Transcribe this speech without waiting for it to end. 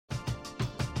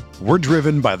We're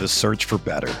driven by the search for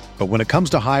better. But when it comes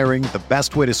to hiring, the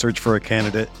best way to search for a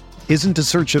candidate isn't to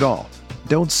search at all.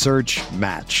 Don't search,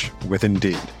 match with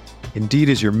Indeed. Indeed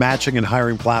is your matching and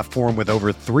hiring platform with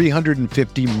over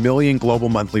 350 million global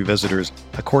monthly visitors,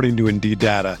 according to Indeed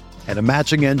data, and a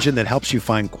matching engine that helps you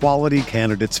find quality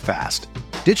candidates fast.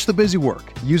 Ditch the busy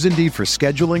work. Use Indeed for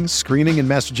scheduling, screening, and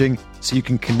messaging so you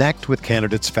can connect with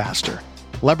candidates faster.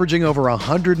 Leveraging over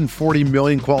 140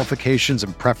 million qualifications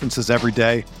and preferences every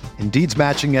day, Indeed's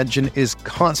matching engine is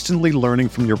constantly learning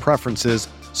from your preferences,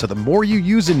 so the more you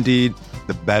use Indeed,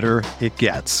 the better it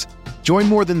gets. Join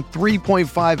more than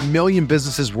 3.5 million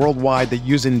businesses worldwide that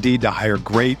use Indeed to hire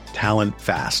great talent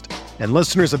fast. And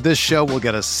listeners of this show will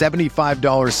get a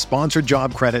 $75 sponsored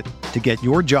job credit to get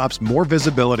your jobs more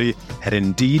visibility at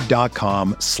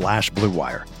Indeed.com/Blue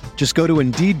Wire. Just go to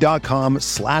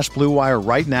Indeed.com/Blue Wire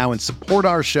right now and support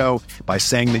our show by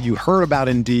saying that you heard about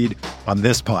Indeed on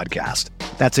this podcast.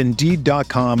 That's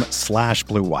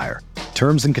Indeed.com/Blue Wire.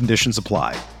 Terms and conditions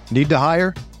apply. Need to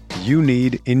hire? You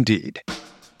need Indeed.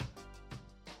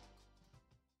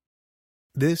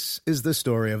 This is the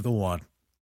story of the one.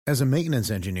 As a maintenance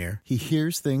engineer, he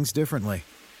hears things differently.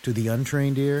 To the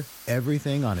untrained ear,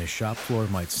 everything on his shop floor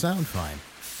might sound fine,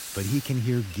 but he can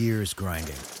hear gears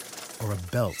grinding or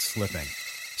a belt slipping.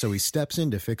 So he steps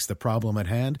in to fix the problem at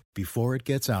hand before it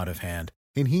gets out of hand.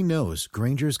 And he knows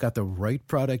Grainger's got the right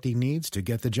product he needs to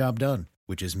get the job done,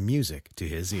 which is music to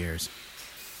his ears.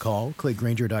 Call, click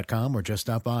Grainger.com, or just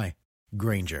stop by.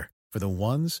 Grainger, for the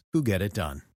ones who get it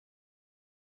done.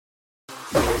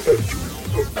 Mayo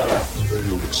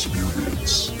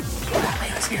Experience.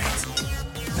 Mayo Experience.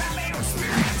 Mayo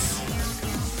Experience.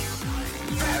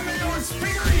 Mayo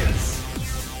Experience.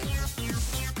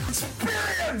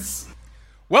 Experience.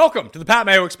 Welcome to the Pat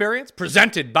Mayo Experience,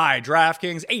 presented by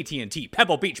DraftKings, AT&T,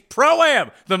 Pebble Beach,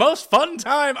 Pro-Am, the most fun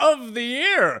time of the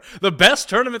year, the best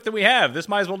tournament that we have. This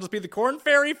might as well just be the Corn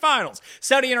Ferry Finals.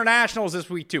 Saudi Internationals this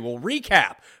week, too. We'll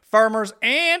recap Farmers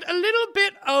and a little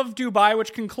bit of Dubai,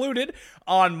 which concluded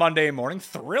on Monday morning.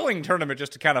 Thrilling tournament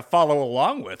just to kind of follow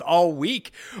along with all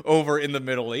week over in the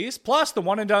Middle East. Plus the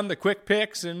one and done, the quick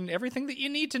picks, and everything that you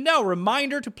need to know.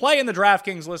 Reminder to play in the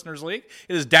DraftKings Listeners League.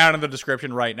 It is down in the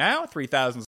description right now.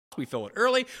 3,000. We fill it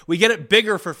early. We get it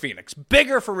bigger for Phoenix,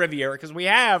 bigger for Riviera, because we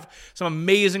have some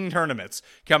amazing tournaments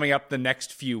coming up the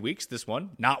next few weeks. This one,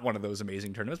 not one of those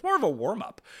amazing tournaments, more of a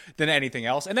warm-up than anything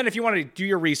else. And then if you want to do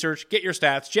your research, get your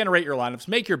stats, generate your lineups,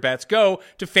 make your bets, go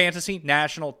to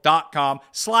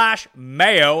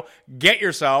fantasynational.com/Mayo. Get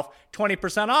yourself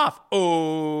 20% off.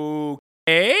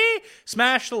 Okay.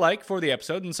 Smash the like for the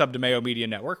episode and sub to Mayo Media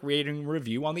Network, rating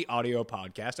review on the audio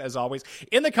podcast. As always,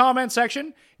 in the comment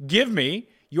section, give me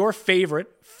your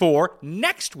favorite for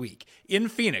next week in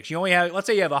Phoenix. You only have, let's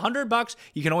say you have $100,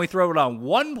 you can only throw it on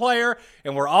one player,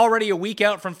 and we're already a week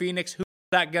out from Phoenix. Who's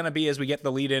that going to be as we get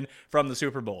the lead in from the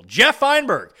Super Bowl? Jeff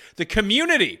Feinberg, the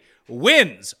community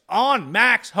wins on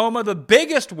Max Homa, the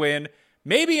biggest win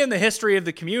maybe in the history of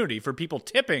the community for people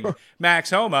tipping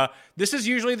Max Homa. This is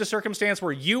usually the circumstance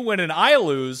where you win and I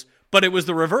lose, but it was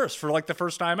the reverse for like the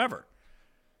first time ever.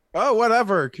 Oh,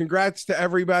 whatever. Congrats to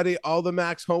everybody, all the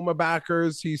Max Homa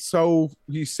backers. He's so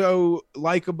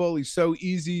likable. He's so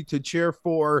easy to cheer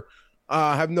for.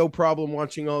 Have no problem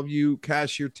watching all of you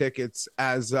cash your tickets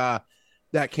as that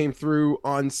came through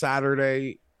on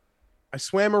Saturday. I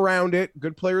swam around it.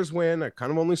 Good players win. I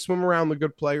kind of only swim around the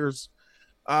good players.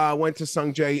 Went to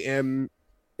Sung Jae Im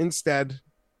instead.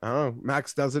 Oh,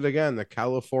 Max does it again. The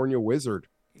California Wizard.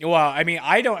 Well, I mean,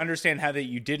 I don't understand how that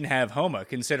you didn't have Homa,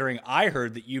 considering I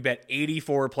heard that you bet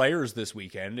 84 players this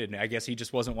weekend, and I guess he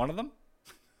just wasn't one of them?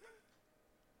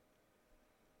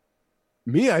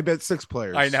 Me, I bet 6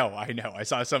 players. I know. I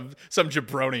saw some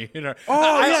jabroni. You know.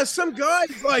 Yeah, some guy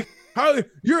like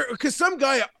because some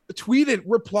guy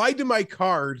replied to my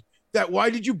card that why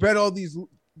did you bet all these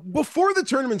before the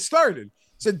tournament started?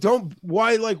 Said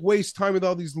why waste time with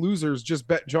all these losers? Just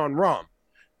bet John Rahm,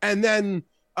 and then.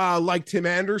 Like Tim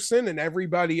Anderson and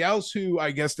everybody else who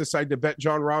I guess decided to bet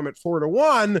John Rahm at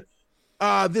 4-1.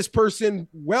 This person,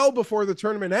 well before the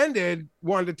tournament ended,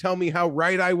 wanted to tell me how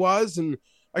right I was and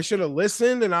I should have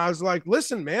listened. And I was like,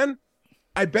 listen, man,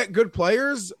 I bet good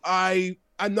players. I'm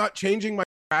not changing my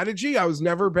strategy. I was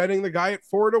never betting the guy at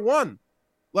 4-1.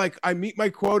 Like I meet my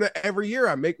quota every year.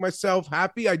 I make myself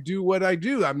happy. I do what I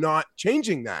do. I'm not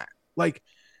changing that. Like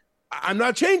I'm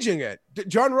not changing it.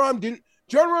 John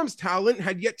Rahm's talent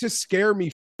had yet to scare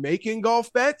me making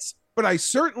golf bets, but I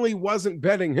certainly wasn't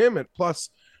betting him at plus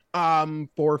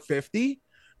 450.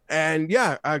 And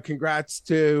yeah, congrats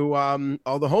to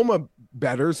all the Homa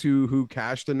bettors who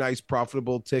cashed a nice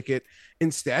profitable ticket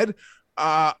instead.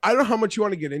 I don't know how much you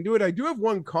want to get into it. I do have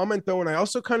one comment though, and I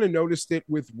also kind of noticed it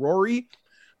with Rory.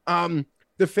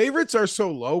 The favorites are so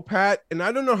low, Pat, and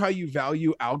I don't know how you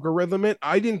value algorithm it.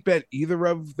 I didn't bet either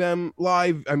of them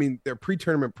live. I mean, their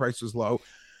pre-tournament price was low.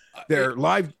 Their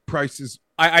live prices.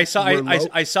 I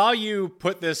saw you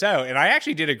put this out, and I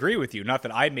actually did agree with you. Not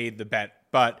that I made the bet,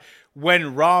 but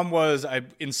when Rahm was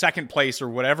in second place or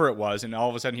whatever it was, and all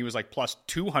of a sudden he was like plus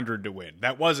 200 to win,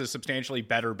 that was a substantially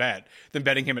better bet than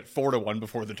betting him at 4-1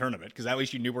 before the tournament, because at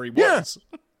least you knew where he was.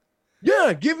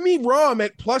 Yeah, give me Rahm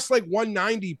at plus like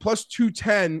 190, plus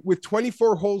 210 with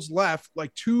 24 holes left,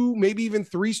 like 2, maybe even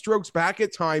 3 strokes back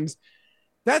at times.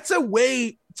 That's a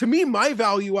way, to me, my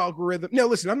value algorithm. Now,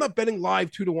 listen, I'm not betting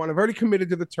live 2-1. I've already committed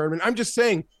to the tournament. I'm just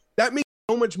saying that makes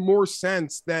so much more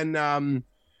sense than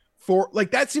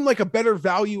that seemed like a better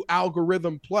value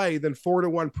algorithm play than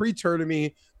 4-1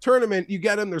 pre-tournament. You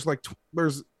get them. There's like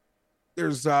 20.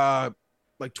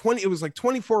 It was like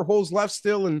 24 holes left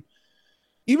still, and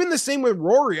even the same with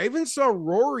Rory. I even saw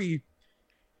Rory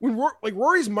when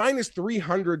Rory's minus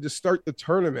 300 to start the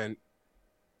tournament,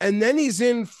 and then he's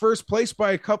in first place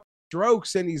by a couple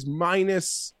strokes, and he's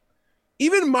minus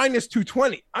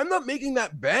 220. I'm not making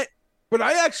that bet, but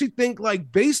I actually think,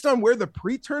 like, based on where the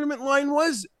pre-tournament line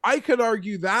was, I could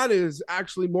argue that is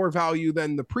actually more value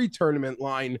than the pre-tournament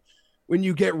line when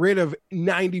you get rid of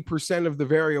 90% of the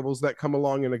variables that come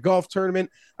along in a golf tournament.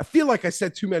 I feel like I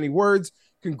said too many words.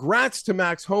 Congrats to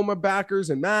Max Homa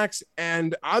backers and Max,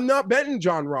 and I'm not betting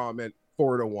Jon Rahm at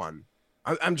 4-1.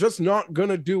 I'm just not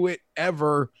gonna do it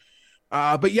ever.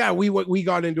 But yeah, we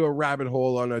got into a rabbit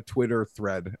hole on a Twitter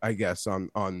thread, I guess, on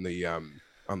the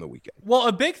weekend. Well,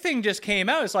 a big thing just came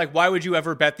out. It's like, why would you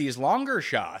ever bet these longer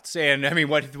shots? And I mean,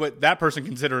 what that person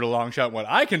considered a long shot, and what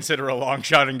I consider a long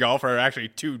shot in golf are actually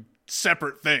two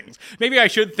separate things. Maybe I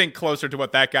should think closer to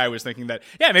what that guy was thinking, that,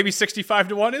 yeah, maybe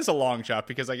 65-1 is a long shot,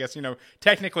 because I guess,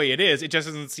 technically it is. It just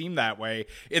doesn't seem that way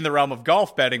in the realm of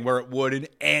golf betting where it would in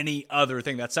any other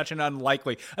thing. That's such an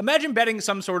unlikely. Imagine betting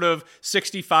some sort of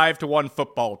 65-1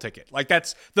 football ticket. Like,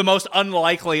 that's the most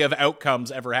unlikely of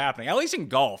outcomes ever happening. At least in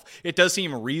golf, it does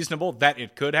seem reasonable that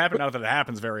it could happen. Not that it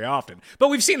happens very often, but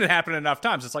we've seen it happen enough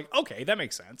times. It's like, okay, that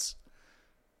makes sense.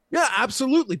 Yeah,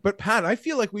 absolutely. But Pat, I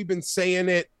feel like we've been saying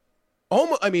it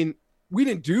almost. I mean, we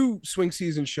didn't do swing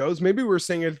season shows. Maybe we were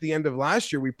saying it at the end of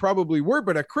last year. We probably were,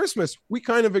 but at Christmas, we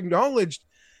kind of acknowledged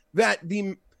that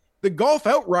the golf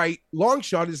outright long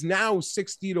shot is now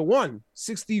 60-1,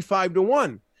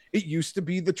 65-1. It used to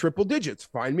be the triple digits.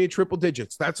 Find me a triple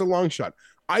digits. That's a long shot.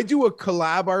 I do a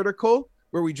collab article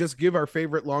where we just give our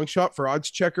favorite long shot for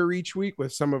Odds Checker each week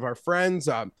with some of our friends.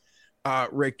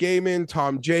 Rick Gaiman,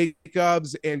 Tom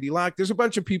Jacobs, Andy Lack. There's a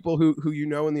bunch of people who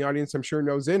in the audience, I'm sure,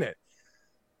 knows in it.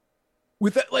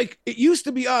 With that, like, it used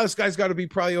to be, this guy's got to be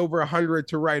probably over 100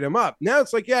 to write him up. Now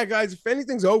it's like, yeah, guys, if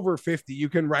anything's over 50, you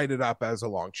can write it up as a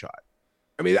long shot.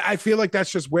 I mean, I feel like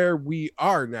that's just where we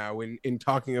are now in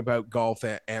talking about golf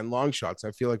and long shots.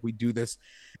 I feel like we do this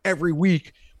every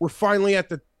week. We're finally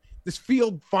at this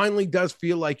field finally does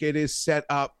feel like it is set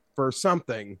up for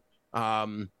something.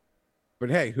 But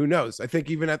hey, who knows? I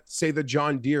think even at, say, the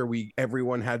John Deere,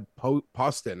 everyone had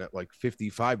Poston at like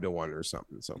 55-1 or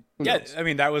something. So yeah, knows? I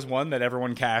mean, that was one that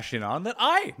everyone cashed in on that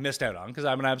I missed out on because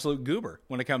I'm an absolute goober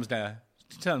when it comes to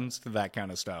that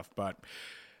kind of stuff. But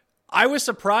I was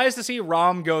surprised to see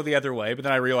Rahm go the other way, but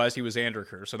then I realized he was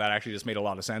Anderker, so that actually just made a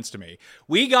lot of sense to me.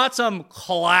 We got some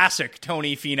classic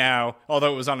Tony Finau,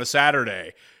 although it was on a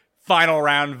Saturday, final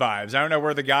round vibes. I don't know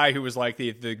where the guy who was like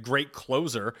the great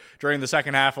closer during the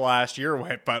second half of last year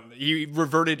went, but he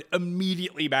reverted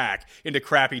immediately back into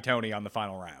crappy Tony on the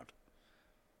final round.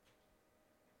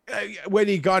 When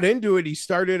he got into it, he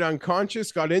started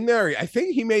unconscious, got in there. I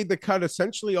think he made the cut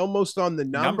essentially almost on the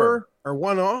number. Or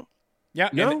one off. Yeah,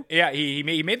 no? He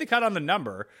made the cut on the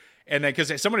number. And then,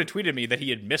 because someone had tweeted me that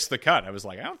he had missed the cut, I was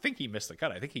like, I don't think he missed the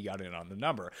cut. I think he got in on the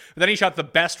number. But then he shot the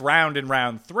best round in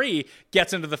round 3,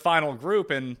 gets into the final group,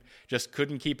 and just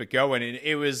couldn't keep it going. And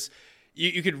it was,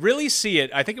 you could really see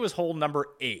it. I think it was hole number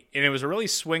 8, and it was a really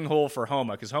swing hole for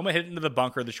Homa, because Homa hit into the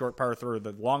bunker, the short par 3,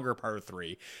 the longer par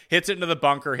 3, hits it into the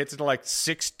bunker, hits it to like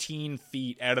 16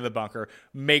 feet out of the bunker,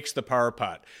 makes the par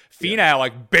putt. Finau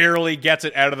like barely gets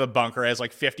it out of the bunker, has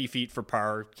like 50 feet for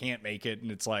par, can't make it,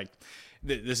 and it's like,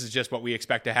 this is just what we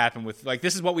expect to happen with, like,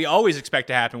 this is what we always expect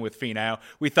to happen with Finau.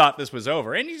 We thought this was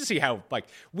over. And you can see how, like,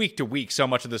 week to week, so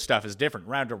much of this stuff is different,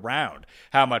 round to round,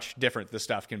 how much different this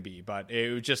stuff can be. But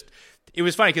it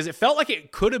was funny because it felt like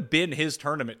it could have been his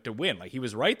tournament to win. Like, he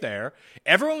was right there.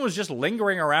 Everyone was just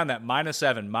lingering around that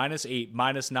 -7, -8,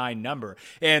 -9 number.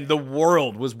 And the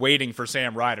world was waiting for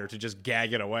Sam Ryder to just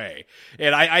gag it away.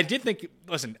 And I did think,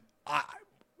 listen,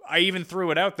 I even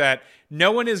threw it out that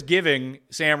no one is giving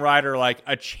Sam Ryder like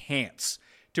a chance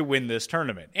to win this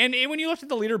tournament. And when you looked at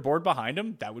the leaderboard behind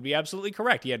him, that would be absolutely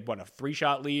correct. He had, a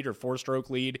 3-shot lead or 4-stroke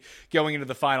lead going into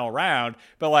the final round.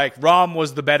 But, like, Rahm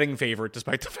was the betting favorite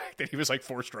despite the fact that he was, like,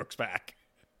 4 strokes back.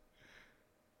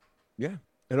 Yeah,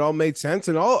 it all made sense.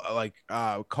 And all, like,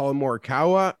 Colin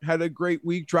Morikawa had a great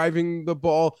week driving the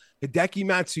ball. Hideki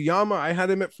Matsuyama, I had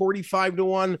him at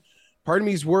 45-1. Part of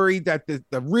me is worried that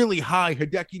the really high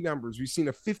Hideki numbers, we've seen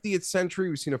a 50th century,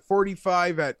 we've seen a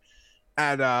 45 at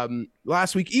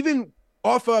last week, even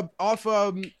off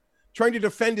trying to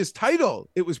defend his title,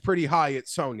 it was pretty high at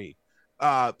Sony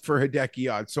for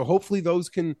Hideki odds. So hopefully those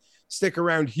can stick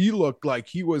around. He looked like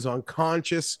he was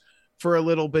unconscious for a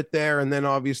little bit there, and then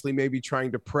obviously maybe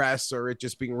trying to press or it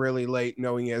just being really late,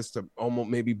 knowing he has to almost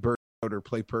maybe burn out or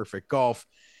play perfect golf.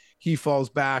 He falls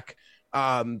back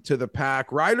to the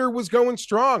pack. Ryder was going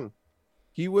strong.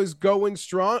 He was going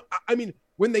strong. I mean,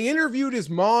 when they interviewed his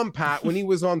mom, Pat, when he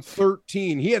was on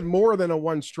 13, he had more than a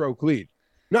 1-stroke lead.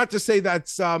 Not to say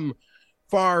that's not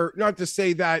to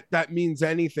say that means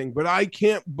anything, but I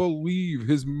can't believe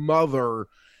his mother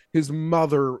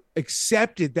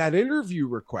accepted that interview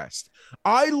request.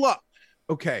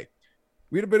 Okay,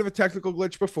 we had a bit of a technical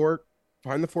glitch before,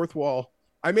 behind the fourth wall.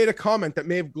 I made a comment that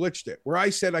may have glitched it, where I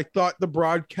said I thought the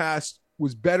broadcast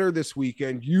was better this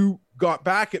weekend. You got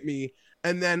back at me,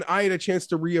 and then I had a chance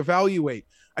to reevaluate.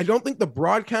 I don't think the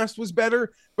broadcast was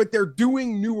better, but they're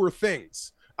doing newer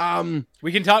things.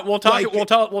 We can talk. We'll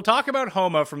talk about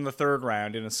Homa from the third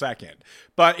round in a second.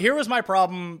 But here was my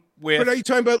problem with. But are you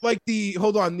talking about like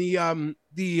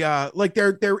like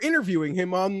they're interviewing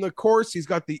him on the course? He's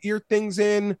got the ear things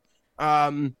in.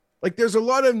 Like there's a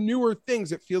lot of newer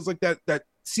things. It feels like that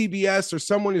CBS or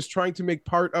someone is trying to make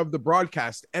part of the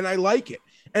broadcast, and I like it.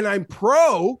 And I'm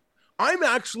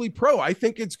actually pro. I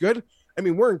think it's good. I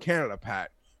mean, we're in Canada, Pat.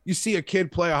 You see a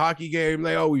kid play a hockey game,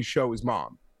 they always show his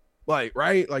mom. Like,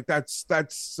 right? Like that's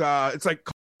it's like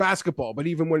basketball, but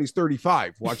even when he's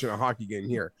 35 watching a hockey game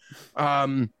here.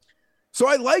 So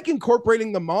I like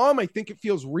incorporating the mom. I think it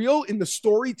feels real in the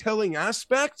storytelling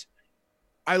aspect.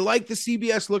 I like the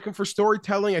CBS looking for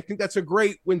storytelling. I think that's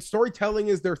when storytelling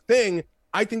is their thing,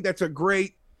 I think that's a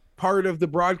great part of the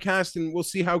broadcast, and we'll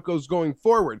see how it goes going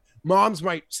forward. Moms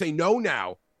might say no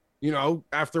now,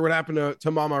 after what happened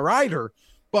to Mama Ryder,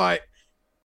 but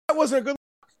that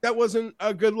wasn't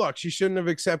a good look. She shouldn't have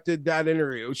accepted that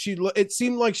interview. It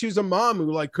seemed like she was a mom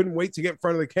who couldn't wait to get in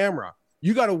front of the camera.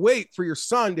 You got to wait for your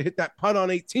son to hit that putt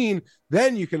on 18,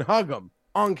 then you can hug him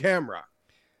on camera.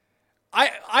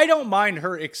 I don't mind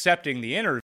her accepting the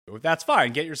interview. That's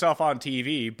fine. Get yourself on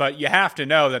TV, but you have to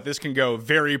know that this can go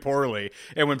very poorly.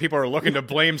 And when people are looking to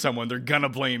blame someone, they're going to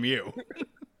blame you.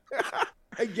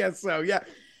 I guess so. Yeah,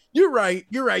 you're right.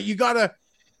 You gotta,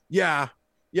 yeah.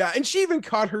 And she even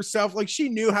caught herself. Like she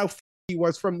knew how he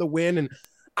was from the win. And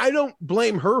I don't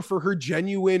blame her for her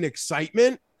genuine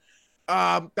excitement.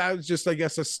 That was just, I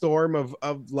guess, a storm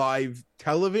of live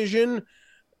television.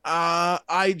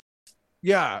 I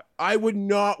would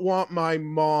not want my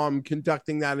mom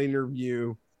conducting that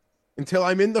interview until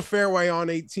I'm in the fairway on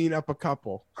 18 up a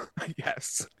couple, I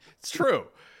guess. It's true.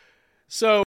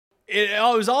 So it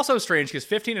was also strange because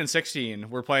 15 and 16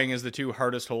 were playing as the two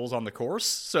hardest holes on the course.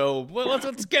 So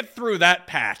let's get through that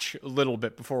patch a little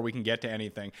bit before we can get to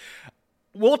anything.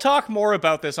 We'll talk more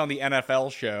about this on the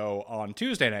NFL show on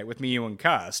Tuesday night with me, you, and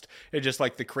Cust. And just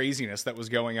like the craziness that was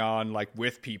going on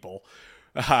with people.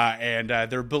 And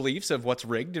their beliefs of what's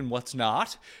rigged and what's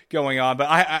not going on. But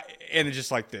and it's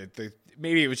just like the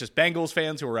maybe it was just Bengals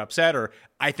fans who were upset, or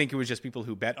I think it was just people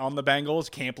who bet on the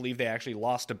Bengals. Can't believe they actually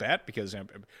lost a bet, because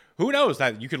who knows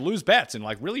that you could lose bets in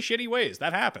really shitty ways.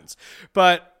 That happens.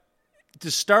 But to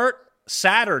start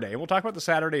Saturday, we'll talk about the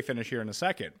Saturday finish here in a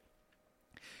second.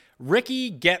 Ricky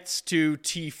gets to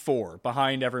T4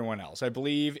 behind everyone else. I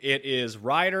believe it is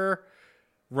Ryder,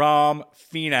 Rahm,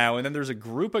 Finau, and then there's a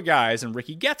group of guys, and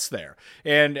Ricky gets there.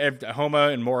 And Homa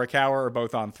and Morikawa are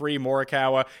both on 3.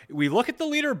 Morikawa, we look at the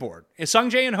leaderboard.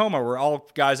 Sungjae and Homa were all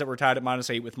guys that were tied at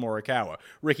 -8 with Morikawa.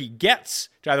 Ricky gets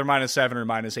to either -7 or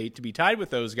 -8 to be tied with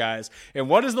those guys. And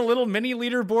what does the little mini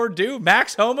leaderboard do?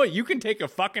 Max Homa, you can take a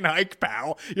fucking hike,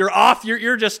 pal. You're off.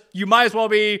 You might as well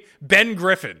be Ben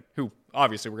Griffin, who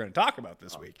obviously we're going to talk about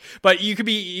this week. But you could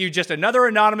be just another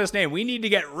anonymous name. We need to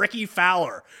get Ricky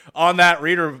Fowler on that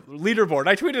leaderboard.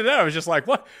 I tweeted it out. I was just like,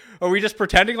 what? Are we just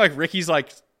pretending like Ricky's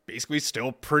basically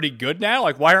still pretty good now?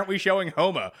 Why aren't we showing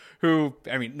Homa, who,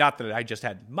 I mean, not that I just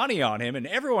had money on him and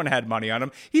everyone had money on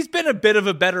him. He's been a bit of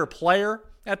a better player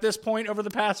at this point over the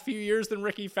past few years than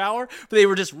Ricky Fowler, but they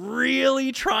were just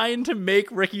really trying to make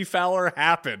Ricky Fowler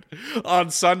happen on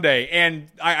Sunday. And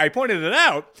I pointed it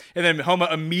out, and then Homa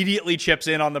immediately chips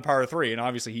in on the par 3, and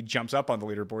obviously he jumps up on the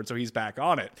leaderboard, so he's back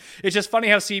on it. It's just funny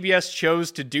how CBS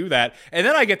chose to do that. And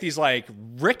then I get these like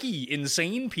Ricky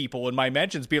insane people in my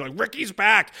mentions being like, Ricky's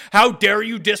back. How dare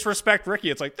you disrespect Ricky?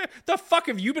 It's like, the fuck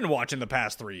have you been watching the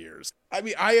past 3 years? I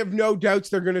mean, I have no doubts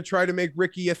they're going to try to make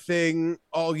Ricky a thing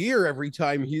all year every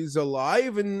time he's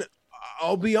alive. And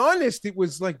I'll be honest, it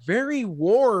was like very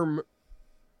warm.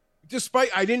 Despite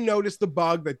I didn't notice the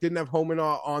bug that didn't have Homan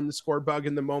on the score bug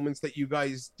in the moments that you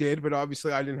guys did, but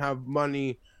obviously I didn't have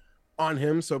money on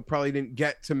him, so probably didn't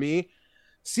get to me.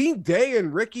 Seeing Day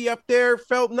and Ricky up there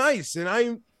felt nice, and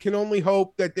I can only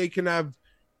hope that they can have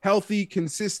healthy,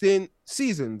 consistent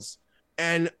seasons.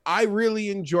 And I really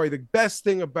enjoy the best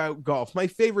thing about golf. My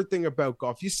favorite thing about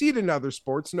golf, you see it in other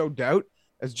sports, no doubt,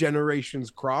 as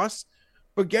generations cross,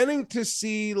 but getting to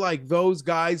see like those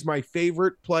guys, my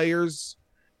favorite players,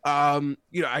 I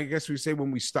guess we say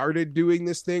when we started doing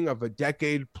this thing of a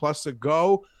decade plus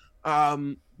ago,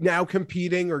 now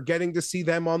competing or getting to see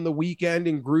them on the weekend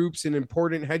in groups in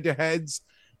important head-to-heads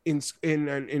in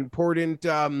an important,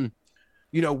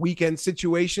 weekend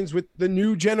situations with the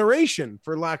new generation,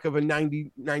 for lack of a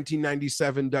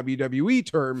 1997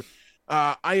 WWE term.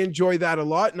 I enjoy that a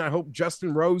lot, and I hope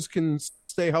Justin Rose can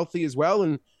stay healthy as well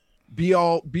and be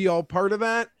all part of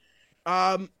that.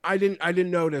 I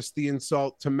didn't notice the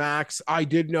insult to Max. I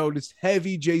did notice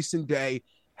heavy Jason Day,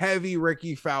 heavy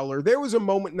Ricky Fowler. There was a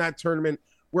moment in that tournament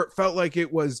where it felt like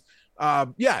it was,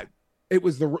 it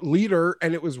was the leader,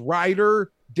 and it was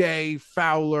Ryder, Day,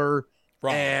 Fowler,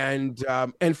 Rom. and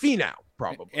Finau.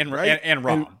 Probably right? and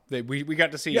Rom. We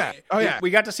got to see. Yeah. Oh yeah.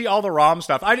 We got to see all the Rom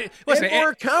stuff. Listen, and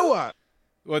Morikawa.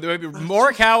 Well,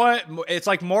 Morikawa, it's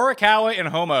like Morikawa and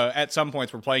Homa at some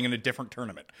points were playing in a different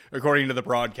tournament, according to the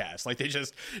broadcast. Like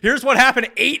here's what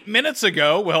happened 8 minutes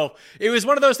ago. Well, it was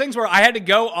one of those things where I had to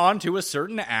go onto a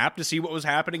certain app to see what was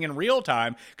happening in real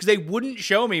time because they wouldn't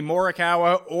show me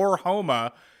Morikawa or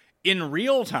Homa in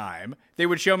real time. They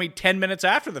would show me 10 minutes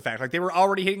after the fact. Like they were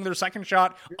already hitting their second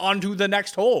shot onto the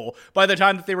next hole by the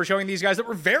time that they were showing these guys that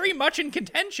were very much in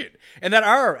contention and that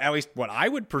are at least what I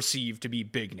would perceive to be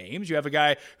big names. You have a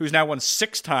guy who's now won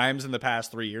 6 times in the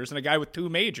past 3 years and a guy with 2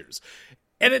 majors.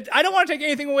 And I don't want to take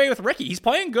anything away with Ricky. He's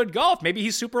playing good golf. Maybe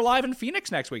he's super live in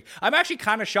Phoenix next week. I'm actually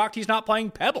kind of shocked he's not playing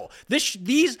Pebble.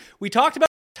 We talked about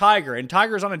Tiger, and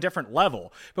Tiger's on a different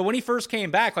level. But when he first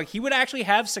came back, like he would actually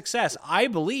have success, I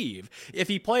believe, if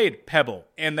he played Pebble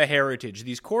and the Heritage,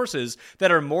 these courses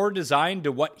that are more designed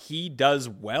to what he does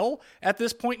well at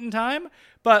this point in time.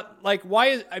 But like,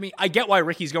 I get why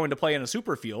Ricky's going to play in a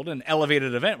super field, an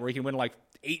elevated event where he can win like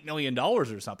 $8 million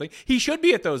or something. He should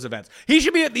be at those events. He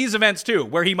should be at these events too,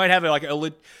 where he might have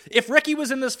if Ricky was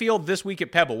in this field this week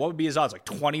at Pebble, what would be his odds? Like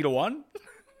 20-1?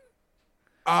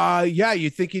 You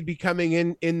think he'd be coming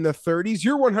in the 30s.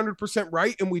 You're 100%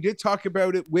 right. And we did talk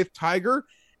about it with Tiger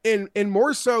and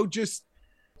more so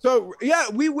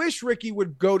we wish Ricky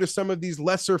would go to some of these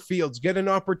lesser fields, get an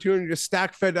opportunity to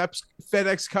stack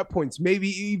FedEx Cup points, maybe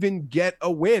even get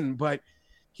a win, but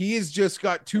he has just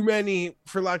got too many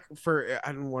I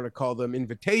don't want to call them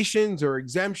invitations or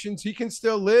exemptions. He can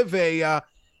still live a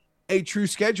true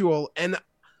schedule. And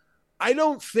I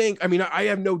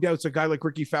have no doubts a guy like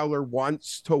Ricky Fowler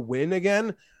wants to win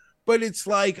again, but it's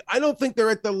like, I don't think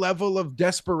they're at the level of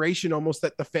desperation almost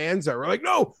that the fans are. We're like,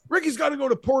 no, Ricky's got to go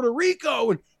to Puerto Rico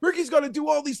and Ricky's got to do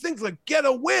all these things, like get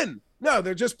a win. No,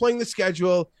 they're just playing the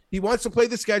schedule. He wants to play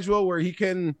the schedule where he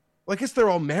can, I guess they're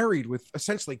all married with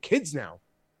essentially kids now.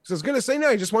 So I was going to say, no,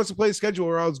 he just wants to play a schedule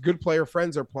where all his good player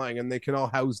friends are playing and they can all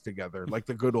house together like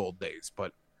the good old days.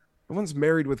 But everyone's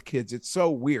married with kids. It's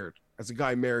so weird. As a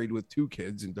guy married with 2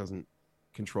 kids and doesn't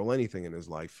control anything in his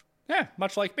life. Yeah,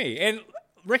 much like me. And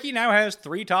Ricky now has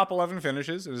 3 top 11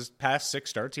 finishes in his past 6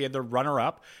 starts. He had the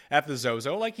runner-up at the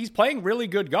Zozo. Like, he's playing really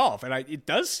good golf. And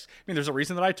there's a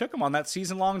reason that I took him on that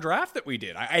season-long draft that we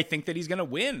did. I think that he's going to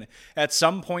win at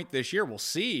some point this year. We'll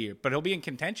see. But he'll be in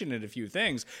contention in a few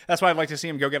things. That's why I'd like to see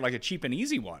him go get, like, a cheap and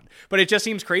easy one. But it just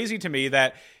seems crazy to me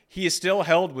that he is still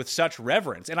held with such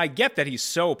reverence. And I get that he's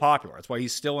so popular. That's why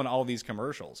he's still in all these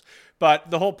commercials. But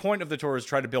the whole point of the tour is to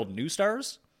try to build new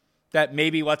stars. That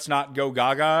maybe let's not go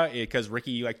gaga because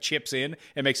Ricky chips in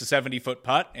and makes a 70-foot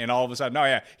putt, and all of a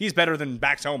sudden, he's better than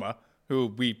Max Homa,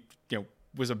 who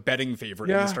was a betting favorite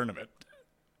in this tournament.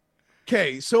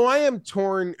 Okay, so I am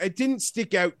torn. It didn't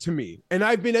stick out to me, and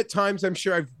I've been at times, I'm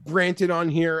sure I've ranted on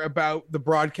here about the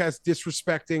broadcast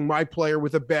disrespecting my player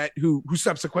with a bet who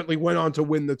subsequently went on to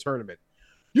win the tournament.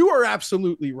 You are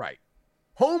absolutely right.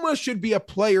 Homa should be a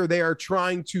player they are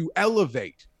trying to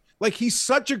elevate. Like, he's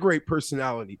such a great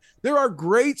personality. There are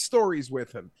great stories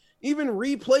with him. Even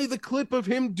replay the clip of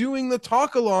him doing the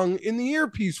talk along in the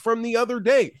earpiece from the other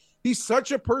day. He's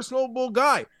such a personable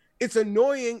guy. It's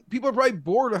annoying. People are probably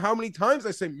bored of how many times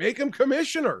I say, make him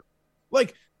commissioner.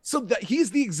 Like, so that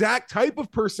he's the exact type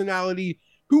of personality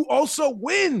who also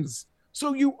wins.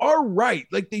 So you are right.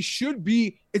 Like, they should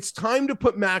be, it's time to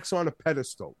put Max on a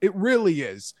pedestal. It really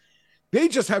is. They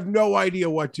just have no idea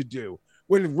what to do.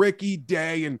 When Ricky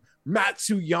Day and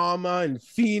Matsuyama and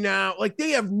Finau, like,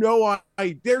 they have no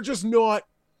idea.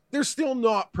 They're still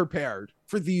not prepared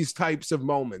for these types of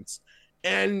moments.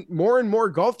 And more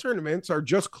golf tournaments are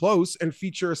just close and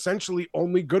feature essentially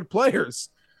only good players.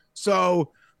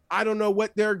 So I don't know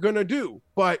what they're going to do,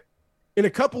 but in a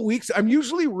couple weeks, I'm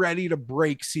usually ready to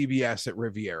break CBS at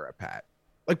Riviera, Pat.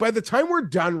 Like, by the time we're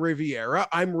done Riviera,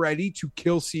 I'm ready to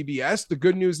kill CBS. The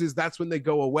good news is that's when they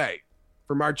go away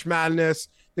for March Madness.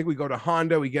 I think we go to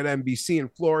Honda, we get NBC in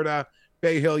Florida,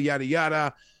 Bay Hill, yada,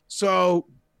 yada. So,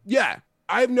 yeah,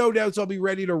 I have no doubts I'll be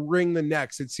ready to ring the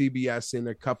necks at CBS in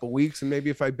a couple weeks. And maybe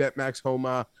if I bet Max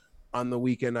Homa on the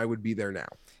weekend, I would be there now.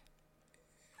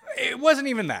 It wasn't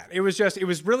even that. It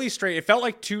was really straight. It felt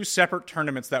like two separate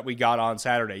tournaments that we got on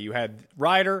Saturday. You had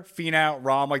Ryder, Finau,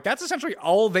 Rahm. Like, that's essentially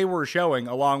all they were showing,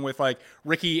 along with, like,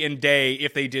 Ricky and Day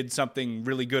if they did something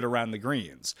really good around the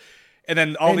greens. And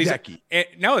then all Hideki.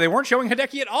 No, they weren't showing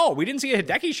Hideki at all. We didn't see a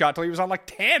Hideki shot till he was on like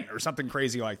 10 or something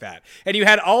crazy like that. And you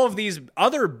had all of these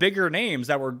other bigger names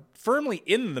that were firmly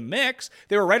in the mix.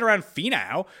 They were right around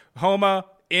Finau, Homa,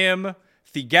 Im,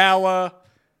 Thigala.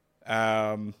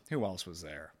 Who else was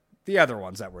there? The other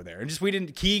ones that were there. And just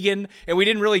Keegan, and we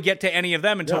didn't really get to any of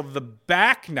them until the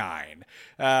back nine.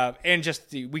 And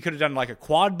just we could have done like a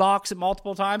quad box at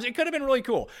multiple times. It could have been really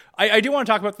cool. I do want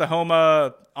to talk about the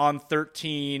Homa on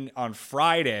 13 on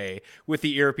Friday with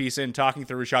the earpiece in, talking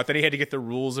through a shot. Then he had to get the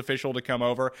rules official to come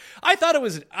over. I thought it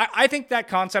was, I think that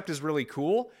concept is really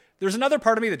cool. There's another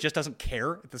part of me that just doesn't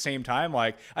care at the same time.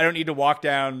 Like, I don't need to walk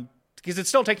down, because it's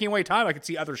still taking away time. I could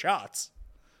see other shots.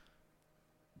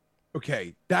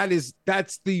 Okay,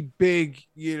 that's the big,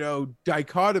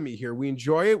 dichotomy here. We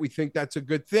enjoy it. We think that's a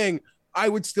good thing. I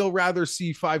would still rather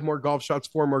see 5 more golf shots,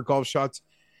 4 more golf shots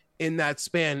in that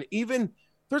span. Even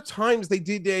there are times they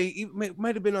did it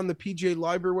might have been on the PGA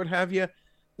Library, what have you.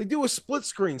 They do a split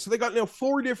screen. So they got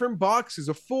 4 different boxes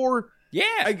of 4,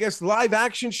 I guess, live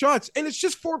action shots. And it's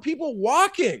just 4 people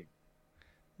walking.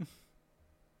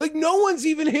 Like, no one's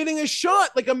even hitting a shot.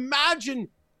 Like, imagine.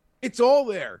 It's all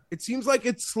there. It seems like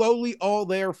it's slowly all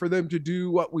there for them to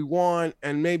do what we want,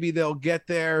 and maybe they'll get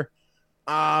there.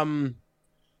 And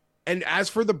as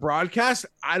for the broadcast,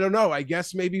 I don't know. I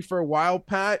guess maybe for a while,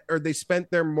 Pat, or they spent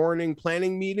their morning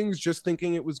planning meetings just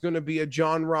thinking it was going to be a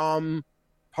Jon Rahm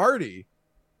party.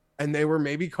 And they were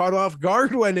maybe caught off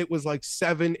guard when it was like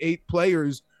 7, 8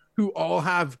 players who all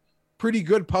have pretty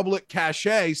good public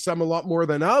cachet, some a lot more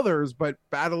than others, but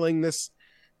battling this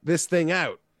thing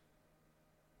out.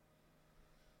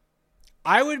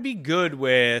 I would be good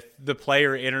with the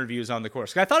player interviews on the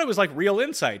course. I thought it was like real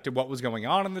insight to what was going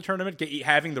on in the tournament.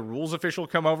 Having the rules official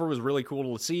come over was really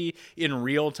cool to see in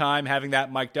real time, having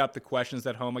that mic'd up, the questions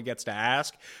that Homa gets to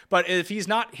ask. But if he's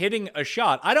not hitting a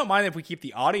shot, I don't mind if we keep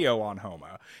the audio on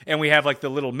Homa and we have like the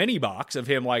little mini box of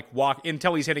him like walk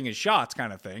until he's hitting his shots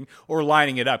kind of thing, or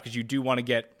lining it up, because you do want to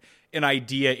get an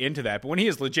idea into that. But when he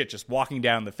is legit just walking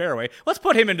down the fairway, let's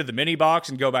put him into the mini box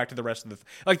and go back to the rest of the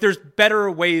like, there's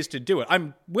better ways to do it.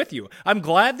 I'm with you. I'm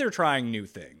glad they're trying new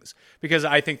things, because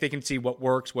I think they can see what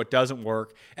works, what doesn't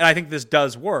work. And I think this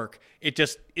does work. It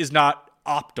just is not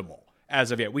optimal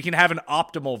as of yet. We can have an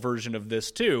optimal version of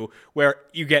this too, where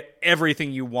you get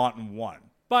everything you want in one.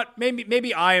 But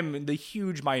maybe I am the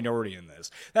huge minority in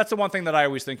this. That's the one thing that I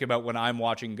always think about when I'm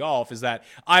watching golf, is that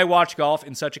I watch golf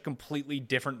in such a completely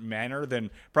different manner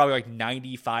than probably like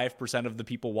 95% of the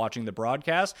people watching the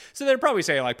broadcast. So they're probably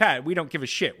saying like, Pat, we don't give a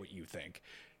shit what you think.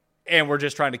 And we're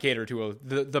just trying to cater to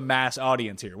the mass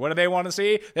audience here. What do they want to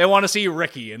see? They want to see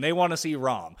Ricky and they want to see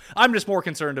Rahm. I'm just more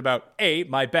concerned about,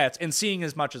 my bets and seeing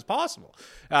as much as possible.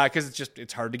 Because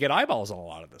it's hard to get eyeballs on a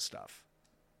lot of this stuff.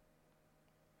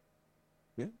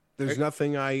 There's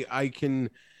nothing I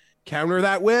can counter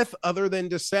that with, other than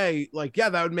to say, like, yeah,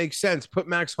 that would make sense. Put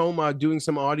Max Homa doing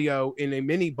some audio in a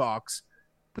mini box,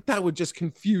 but that would just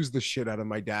confuse the shit out of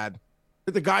my dad.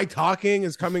 That the guy talking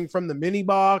is coming from the mini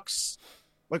box.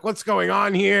 Like, what's going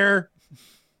on here?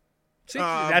 See,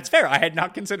 that's fair. I had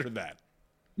not considered that.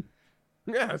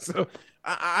 Yeah, so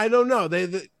I don't know.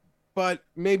 But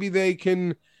maybe they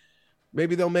can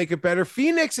Maybe they'll make it better.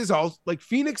 Phoenix is all like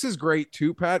Phoenix is great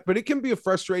too, Pat, but it can be a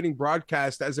frustrating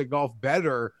broadcast as a golf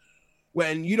bettor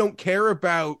when you don't care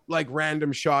about like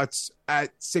random shots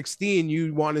at 16.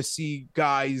 You want to see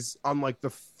guys on like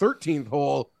the 13th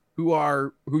hole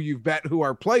who you've bet who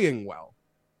are playing well.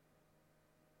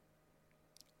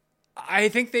 I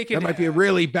think they could. That might be a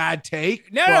really bad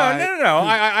take. No.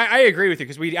 I agree with you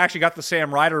because we actually got the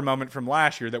Sam Ryder moment from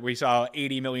last year that we saw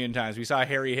 80 million times. We saw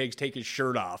Harry Higgs take his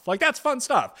shirt off. Like, that's fun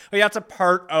stuff. Like, that's a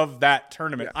part of that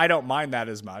tournament. Yeah. I don't mind that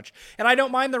as much. And I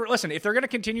don't mind listen, if they're going to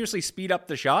continuously speed up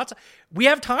the shots, we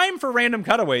have time for random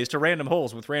cutaways to random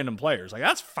holes with random players. Like,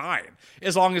 that's fine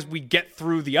as long as we get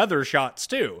through the other shots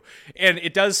too. And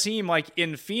it does seem like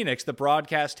in Phoenix, the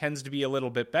broadcast tends to be a little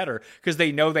bit better because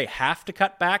they know they have to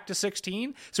cut back to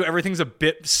 16, so everything's a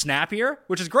bit snappier,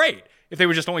 which is great if they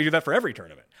would just only do that for every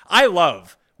tournament. I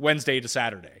love Wednesday to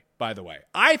Saturday, by the way.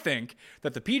 I think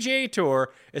that the PGA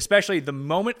Tour, especially the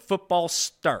moment football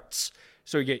starts,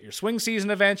 so you get your swing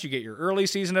season events, you get your early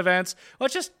season events,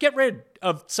 let's just get rid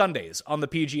of Sundays on the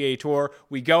PGA Tour.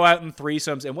 We go out in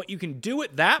threesomes, and what you can do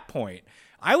at that point,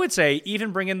 I would say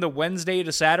even bring in the Wednesday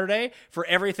to Saturday for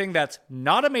everything that's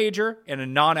not a major and a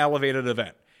non-elevated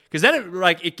event. Because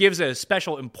then it gives a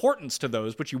special importance to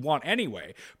those, which you want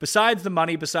anyway. Besides the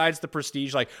money, besides the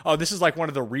prestige, like, oh, this is like one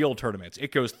of the real tournaments.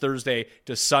 It goes Thursday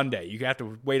to Sunday. You have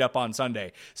to wait up on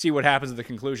Sunday, see what happens at the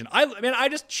conclusion. I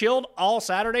just chilled all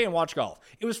Saturday and watched golf.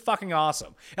 It was fucking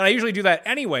awesome. And I usually do that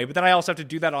anyway, but then I also have to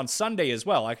do that on Sunday as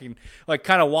well. I can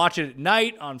kind of watch it at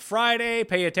night on Friday,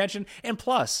 pay attention. And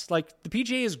plus, the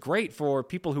PGA is great for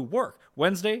people who work.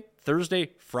 Wednesday,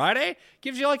 Thursday, Friday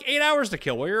gives you 8 hours to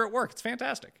kill while you're at work. It's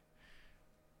fantastic.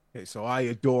 Okay, so I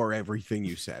adore everything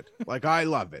you said. I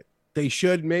love it. They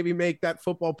should maybe make that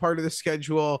football part of the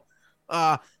schedule.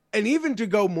 And even to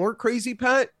go more crazy,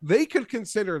 Pat, they could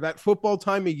consider that football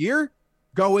time of year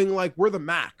going we're the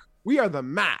MAC. We are the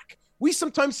MAC. We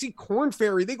sometimes see Corn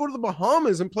Ferry. They go to the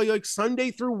Bahamas and play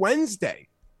Sunday through Wednesday.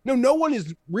 No one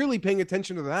is really paying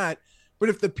attention to that. But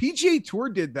if the PGA Tour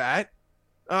did that,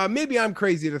 maybe I'm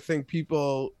crazy to think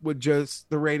people would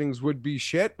the ratings would be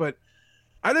shit, but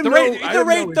I don't know.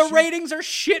 The ratings are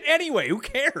shit anyway. Who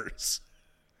cares?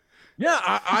 Yeah,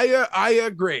 I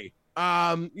agree.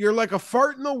 You're like a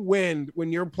fart in the wind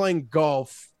when you're playing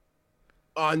golf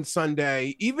on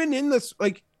Sunday. Even in this,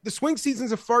 the swing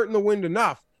season's a fart in the wind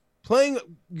enough. Playing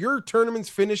your tournaments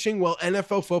finishing while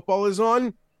NFL football is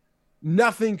on,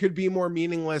 nothing could be more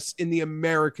meaningless in the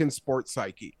American sports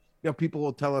psyche. People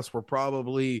will tell us we're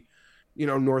probably,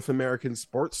 North American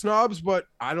sports snobs, but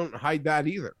I don't hide that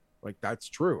either. That's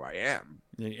true. I am.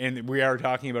 And we are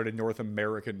talking about a North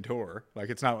American tour.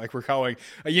 It's not like we're calling,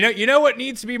 you know what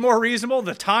needs to be more reasonable?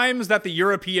 The times that the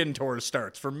European tour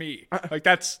starts for me.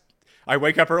 I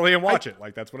wake up early and watch it.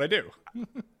 That's what I do.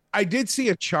 I did see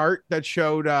a chart that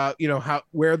showed,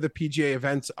 where the PGA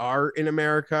events are in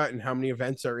America and how many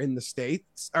events are in the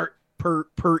States or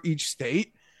per each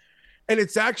state. And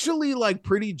it's actually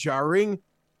pretty jarring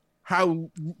how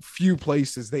few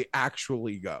places they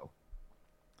actually go.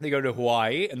 They go to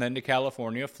Hawaii and then to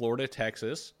California, Florida,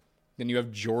 Texas. Then you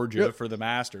have Georgia for the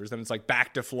Masters. Then it's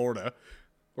back to Florida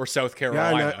or South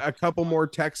Carolina. Yeah, and a couple more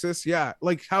Texas. Yeah.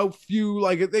 How few,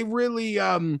 they really,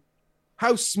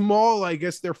 how small, I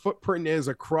guess, their footprint is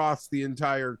across the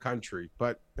entire country.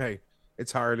 But hey,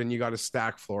 it's hard and you got to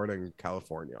stack Florida and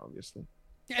California, obviously.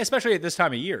 Yeah, especially at this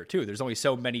time of year, too. There's only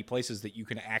so many places that you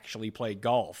can actually play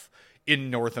golf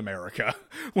in North America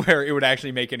where it would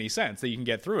actually make any sense that you can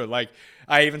get through it.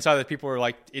 I even saw that people were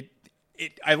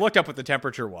I looked up what the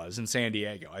temperature was in San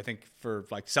Diego. I think for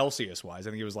Celsius wise,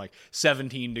 I think it was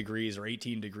 17 degrees or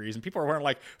 18 degrees, and people are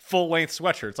wearing full length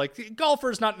sweatshirts. Golfer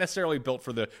is not necessarily built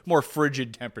for the more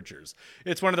frigid temperatures.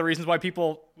 It's one of the reasons why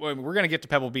people, we're going to get to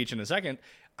Pebble Beach in a second.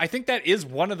 I think that is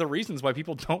one of the reasons why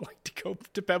people don't like to go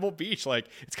to Pebble Beach.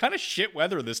 It's kind of shit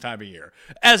weather this time of year,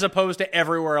 as opposed to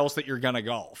everywhere else that you're going to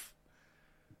golf.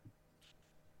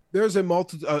 There's a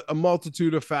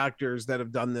multitude of factors that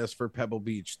have done this for Pebble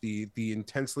Beach. The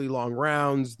intensely long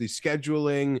rounds, the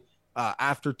scheduling,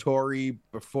 after Torrey,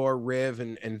 before Riv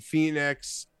and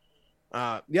Phoenix.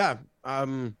 I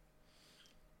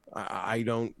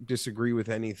don't disagree with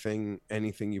anything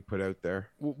you put out there.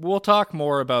 We'll talk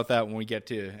more about that when we get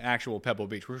to actual Pebble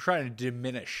Beach. We're trying to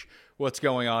diminish what's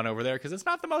going on over there because it's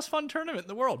not the most fun tournament in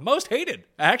the world. Most hated,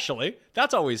 actually.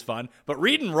 That's always fun. But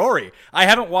Reed and Rory, I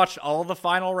haven't watched all the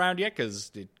final round yet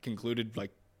because it concluded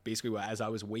basically as I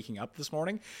was waking up this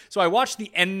morning. So I watched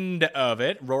the end of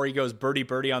it. Rory goes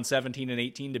birdie on 17 and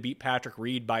 18 to beat Patrick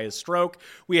Reed by his stroke.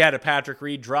 We had a Patrick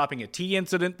Reed dropping a tee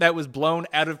incident that was blown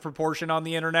out of proportion on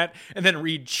the internet, and then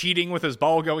Reed cheating with his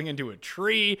ball going into a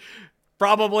tree.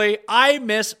 Probably. I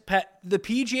miss the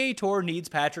PGA Tour needs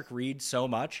Patrick Reed so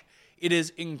much. It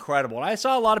is incredible. And I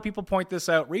saw a lot of people point this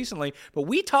out recently, but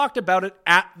we talked about it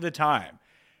at the time.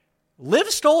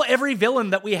 Liv stole every villain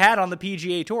that we had on the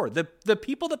PGA Tour. The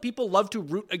people that people love to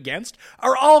root against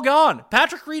are all gone.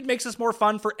 Patrick Reed makes this more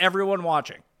fun for everyone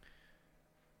watching.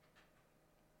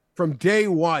 From day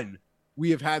one,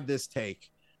 we have had this take.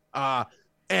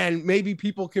 And maybe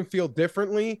people can feel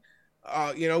differently.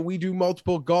 We do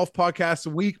multiple golf podcasts a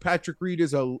week. Patrick Reed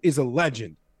is a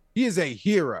legend. He is a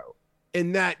hero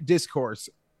in that discourse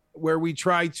where we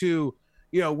try to,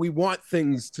 we want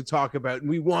things to talk about and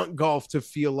we want golf to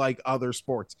feel like other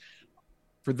sports.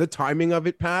 For the timing of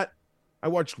it, Pat, I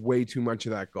watched way too much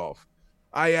of that golf.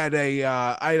 I had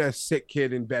a sick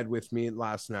kid in bed with me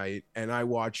last night and I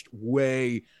watched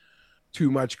way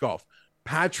too much golf.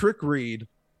 Patrick Reed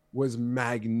was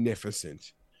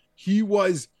magnificent. He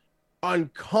was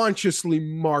unconsciously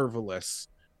marvelous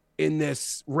in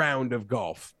this round of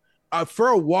golf. For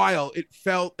a while, it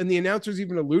felt, and the announcers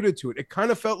even alluded to it, it kind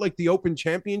of felt like the Open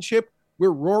Championship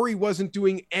where Rory wasn't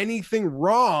doing anything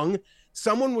wrong.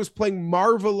 Someone was playing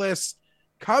marvelous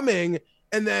coming,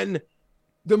 and then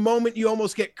the moment you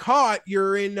almost get caught,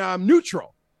 you're in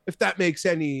neutral, if that makes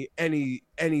any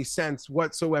sense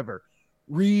whatsoever.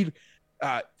 Reed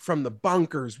from the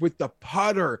bunkers with the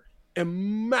putter,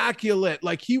 immaculate,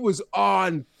 like he was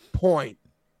on point.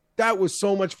 That was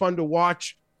so much fun to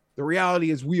watch. The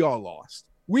reality is we all lost.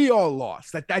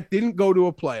 That didn't go to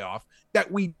a playoff, that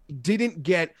we didn't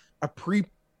get a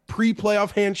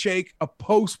pre-playoff handshake, a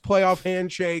post-playoff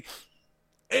handshake.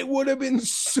 It would have been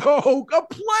so a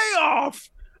playoff.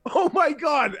 Oh my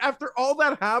God. After all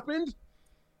that happened,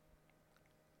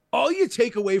 all you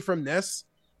take away from this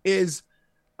is,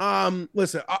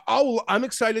 listen, I'm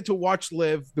excited to watch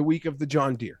Liv the week of the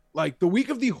John Deere, like the week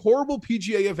of the horrible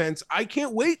PGA events. I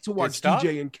can't wait to watch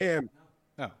DJ and Cam.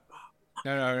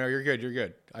 No, you're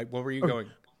good. What were you going?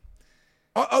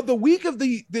 The week of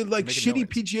the like shitty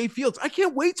PGA fields. I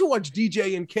can't wait to watch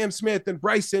DJ and Cam Smith and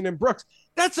Bryson and Brooks.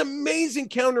 That's amazing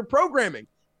counter programming.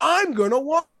 I'm going to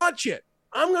watch it.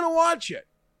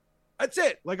 That's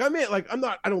it. Like I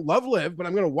don't love Liv, but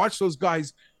I'm going to watch those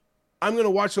guys. I'm going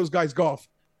to watch those guys golf.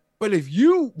 But if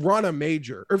you run a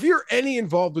major, or if you're any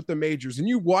involved with the majors and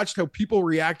you watched how people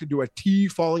reacted to a tee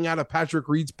falling out of Patrick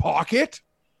Reed's pocket,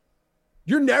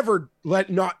 you're never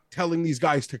not telling these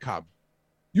guys to come.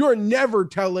 You're never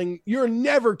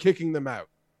kicking them out.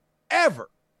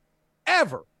 Ever.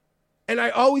 And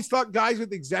I always thought guys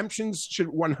with exemptions should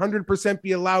 100%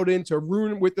 be allowed in.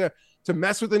 To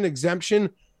mess with an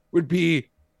exemption would be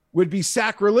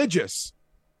sacrilegious.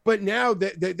 But now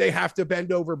they have to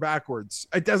bend over backwards.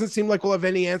 It doesn't seem like we'll have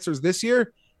any answers this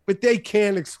year, but they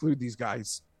can exclude these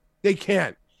guys. They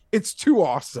can't. It's too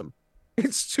awesome.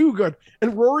 It's too good.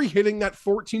 And Rory hitting that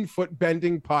 14-foot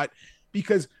bending putt,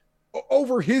 because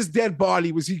over his dead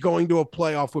body was he going to a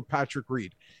playoff with Patrick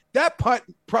Reed. That putt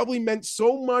probably meant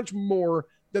so much more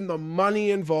than the money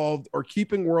involved or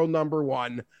keeping world number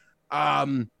one.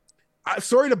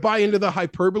 Sorry to buy into the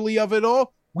hyperbole of it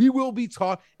all. We will be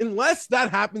taught, unless that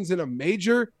happens in a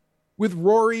major with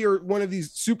Rory or one of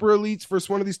these super elites versus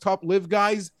one of these top live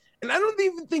guys. And I don't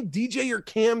even think DJ or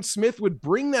Cam Smith would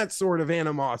bring that sort of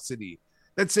animosity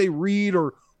that, say, Reed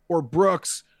or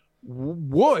Brooks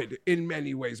would in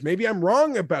many ways. Maybe I'm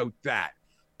wrong about that.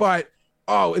 But,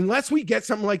 unless we get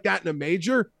something like that in a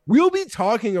major, we'll be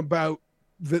talking about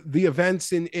the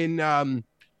events in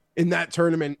that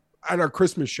tournament at our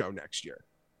Christmas show next year.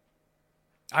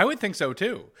 I would think so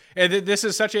too. And this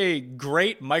is such a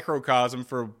great microcosm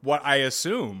for what I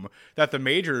assume that the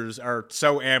majors are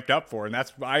so amped up for. And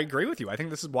I agree with you. I think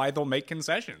this is why they'll make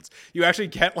concessions. You actually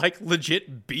get like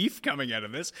legit beef coming out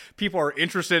of this. People are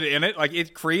interested in it. Like,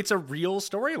 it creates a real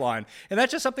storyline. And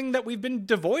that's just something that we've been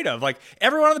devoid of. Like,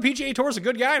 everyone on the PGA Tour is a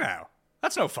good guy now.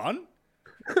 That's no fun.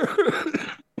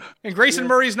 And Grayson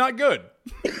Murray's not good.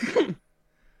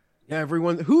 Yeah,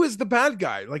 everyone. Who is the bad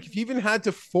guy? Like, if you even had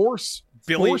to force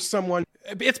someone.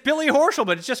 It's Billy Horschel,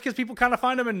 but it's just because people kind of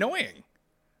find him annoying.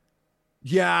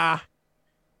 Yeah,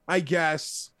 I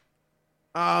guess.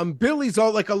 Billy's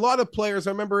all like a lot of players.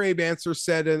 I remember Abe Answer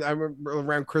said, and I remember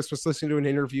around Christmas listening to an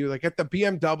interview, like at the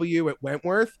BMW at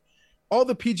Wentworth, all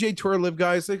the PGA Tour live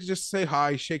guys, they just say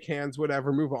hi, shake hands,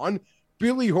 whatever, move on.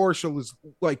 Billy Horschel is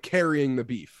like carrying the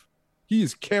beef. He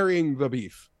is carrying the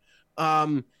beef.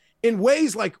 In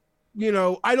ways like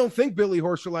I don't think Billy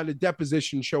Horschel had a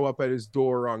deposition show up at his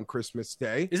door on Christmas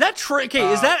Day. Is that true?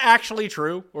 Okay, is that actually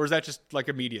true? Or is that just like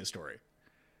a media story?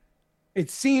 It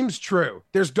seems true.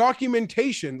 There's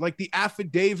documentation, like the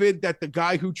affidavit that the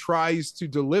guy who tries to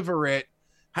deliver it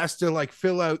has to like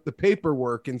fill out the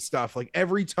paperwork and stuff. Like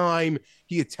every time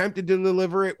he attempted to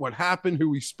deliver it, what happened,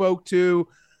 who he spoke to.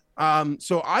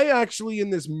 So I actually, in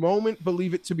this moment,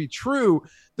 believe it to be true.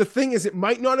 The thing is, it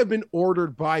might not have been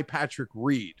ordered by Patrick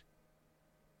Reed,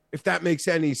 if that makes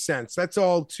any sense. That's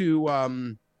all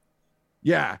to,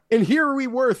 yeah. And here we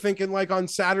were thinking like on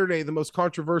Saturday, the most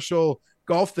controversial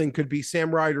golf thing could be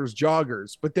Sam Ryder's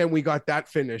joggers, but then we got that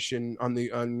finish in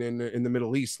the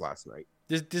Middle East last night.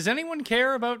 Does anyone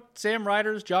care about Sam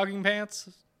Ryder's jogging pants?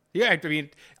 Yeah, I mean,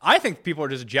 I think people are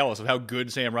just jealous of how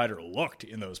good Sam Ryder looked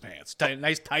in those pants.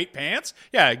 Nice tight pants.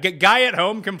 Yeah, guy at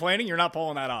home complaining, you're not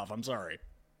pulling that off. I'm sorry.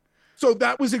 So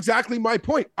that was exactly my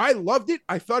point. I loved it.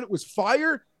 I thought it was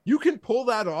fire. You can pull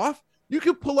that off. You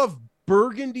can pull off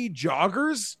burgundy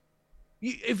joggers.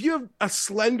 If you have a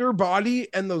slender body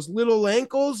and those little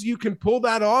ankles, you can pull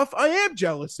that off. I am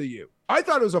jealous of you. I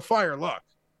thought it was a fire look.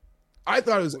 I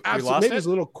thought it was absolutely, maybe it was a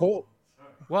little cold.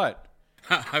 What?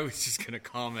 I was just going to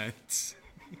comment.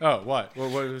 Oh, what?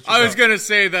 I was going to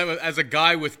say that as a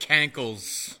guy with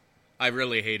cankles, I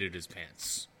really hated his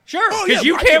pants. Sure, because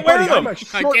you can't wear them. I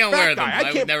can't wear them.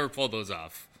 I would never pull those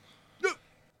off.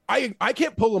 I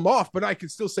can't pull them off, but I can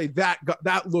still say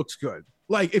that looks good.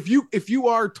 Like if you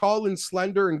are tall and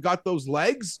slender and got those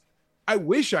legs, I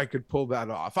wish I could pull that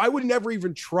off. I would never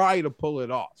even try to pull it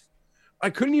off. I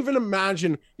couldn't even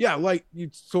imagine. Yeah, like you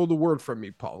stole the word from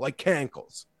me, Paul. Like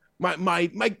cankles. My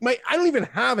I don't even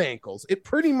have ankles. It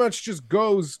pretty much just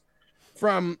goes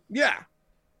from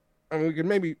I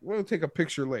mean, we'll take a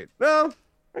picture later. No,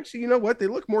 actually, you know what? They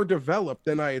look more developed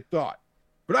than I had thought.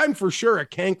 But I'm for sure a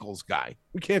cankles guy.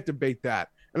 We can't debate that.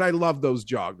 And I love those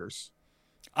joggers.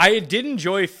 I did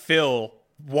enjoy Phil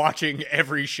watching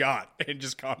every shot and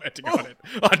just commenting on it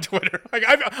on Twitter. Like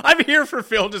I'm here for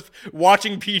Phil just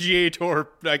watching PGA Tour,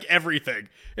 like everything,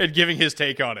 and giving his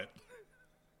take on it.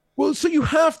 Well, so you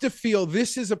have to feel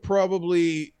this is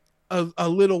probably a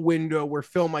little window where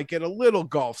Phil might get a little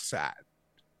golf sad.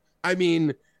 I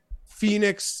mean,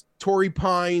 Phoenix, Torrey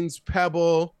Pines,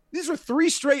 Pebble. These are 3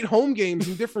 straight home games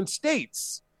in different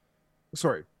states.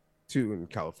 Sorry, 2 in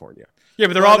California. Yeah,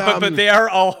 but but they are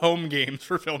all home games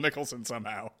for Phil Mickelson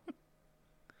somehow.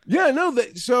 Yeah, no.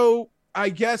 So I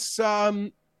guess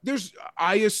I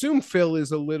assume Phil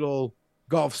is a little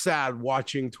golf sad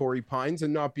watching Torrey Pines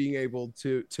and not being able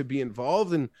to be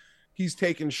involved, and he's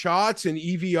taking shots. And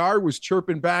EVR was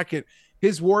chirping back at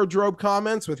his wardrobe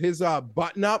comments with his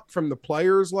button up from the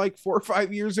Players like 4 or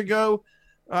 5 years ago.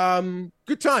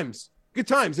 Good times.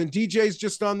 And DJ's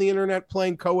just on the internet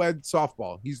playing co-ed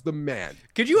softball. He's the man.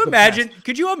 Could you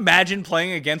imagine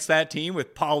playing against that team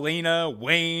with Paulina,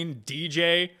 Wayne,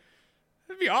 DJ?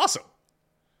 That'd be awesome.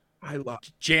 I love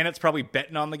Janet's probably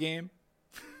betting on the game.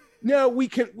 No, we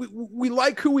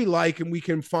like who we like, and we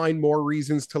can find more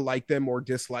reasons to like them or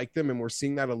dislike them. And we're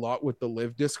seeing that a lot with the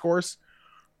live discourse.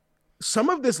 Some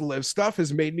of this live stuff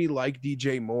has made me like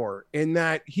DJ more in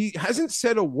that he hasn't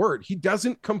said a word. He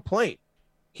doesn't complain.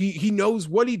 He knows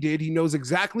what he did. He knows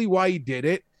exactly why he did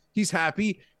it. He's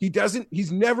happy.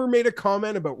 He's never made a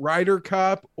comment about Ryder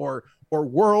Cup or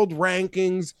world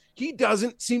rankings. He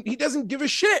doesn't give a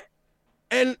shit.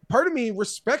 And part of me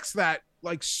respects that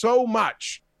like so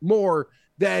much more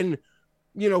than,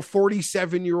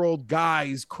 47-year-old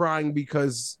guys crying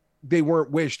because they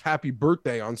weren't wished happy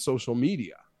birthday on social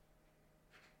media.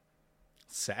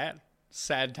 Sad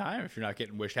time if you're not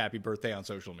getting wished happy birthday on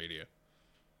social media.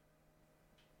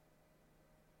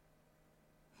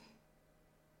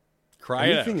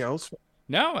 Anything else?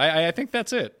 No, I think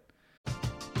that's it.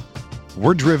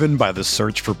 We're driven by the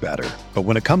search for better. But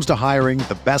when it comes to hiring,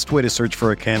 the best way to search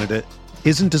for a candidate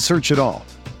isn't to search at all.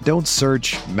 Don't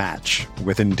search, match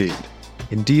with Indeed.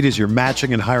 Indeed is your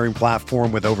matching and hiring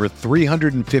platform with over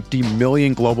 350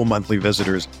 million global monthly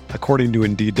visitors, according to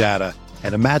Indeed data,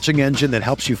 and a matching engine that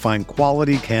helps you find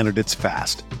quality candidates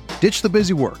fast. Ditch the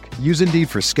busy work. Use Indeed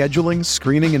for scheduling,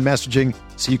 screening, and messaging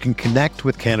so you can connect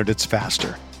with candidates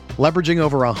faster. Leveraging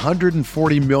over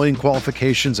 140 million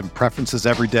qualifications and preferences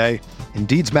every day,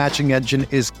 Indeed's matching engine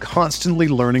is constantly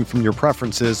learning from your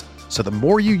preferences, so the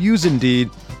more you use Indeed,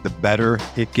 the better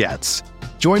it gets.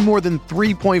 Join more than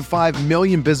 3.5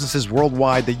 million businesses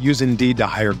worldwide that use Indeed to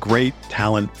hire great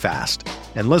talent fast.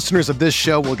 And listeners of this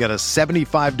show will get a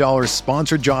 $75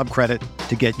 sponsored job credit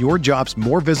to get your jobs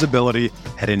more visibility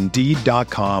at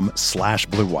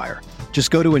Indeed.com/Blue Wire. Just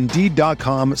go to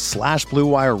Indeed.com/Blue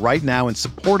Wire right now and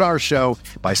support our show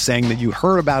by saying that you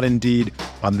heard about Indeed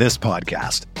on this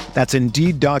podcast. That's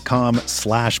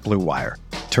Indeed.com/Blue Wire.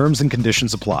 Terms and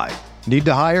conditions apply. Need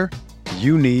to hire?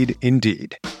 You need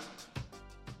Indeed.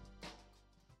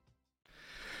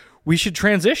 We should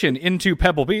transition into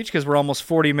Pebble Beach because we're almost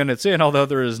 40 minutes in, although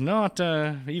there is not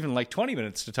even like 20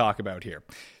 minutes to talk about here.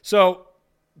 So,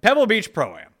 Pebble Beach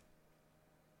Pro-Am.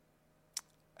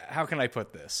 How can I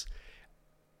put this?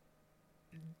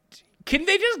 Can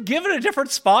they just give it a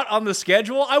different spot on the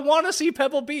schedule? I want to see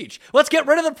Pebble Beach. Let's get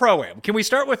rid of the Pro-Am. Can we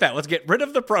start with that? Let's get rid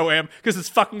of the Pro-Am because it's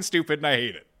fucking stupid and I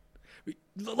hate it.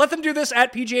 Let them do this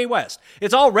at PGA West.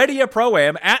 It's already a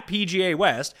Pro-Am at PGA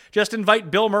West. Just invite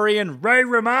Bill Murray and Ray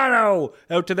Romano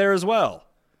out to there as well.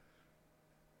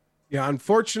 Yeah,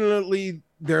 unfortunately,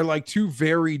 they're like two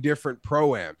very different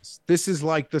Pro-Ams. This is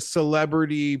like the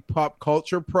celebrity pop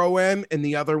culture Pro-Am, and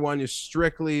the other one is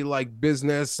strictly like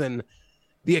business, and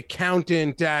the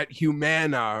accountant at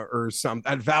Humana or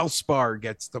at Valspar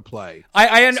gets to play.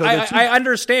 I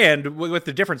understand what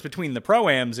the difference between the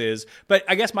Pro-Ams is, but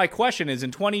I guess my question is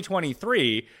in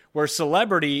 2023, where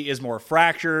celebrity is more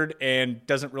fractured and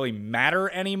doesn't really matter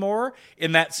anymore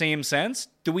in that same sense,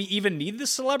 do we even need the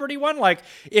celebrity one? Like,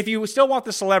 if you still want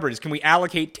the celebrities, can we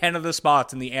allocate 10 of the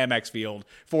spots in the Amex field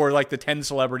for like the 10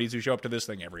 celebrities who show up to this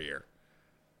thing every year?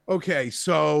 Okay,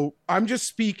 so I'm just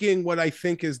speaking what I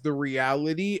think is the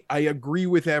reality. I agree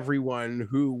with everyone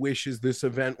who wishes this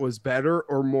event was better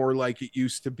or more like it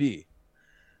used to be.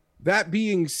 That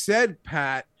being said,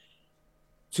 Pat,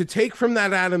 to take from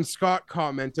that Adam Scott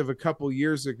comment of a couple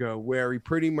years ago where he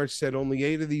pretty much said only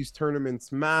 8 of these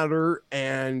tournaments matter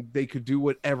and they could do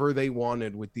whatever they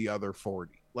wanted with the other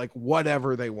 40, like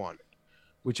whatever they wanted,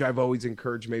 which I've always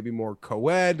encouraged, maybe more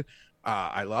co-ed.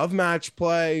 I love match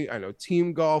play. I know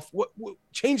team golf. What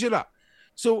change it up.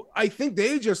 So I think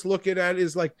they just look at it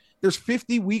as like there's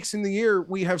 50 weeks in the year.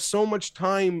 We have so much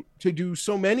time to do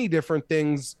so many different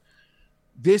things.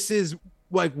 This is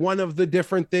like one of the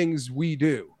different things we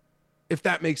do, if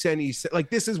that makes any sense. Like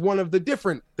this is one of the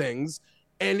different things.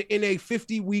 And in a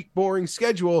 50-week boring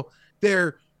schedule,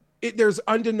 there's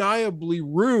undeniably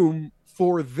room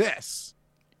for this.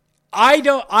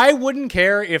 I wouldn't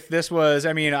care if this was,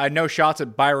 I mean, I know shots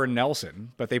at Byron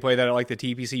Nelson, but they play that at like the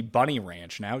TPC Bunny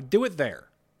Ranch now. Do it there.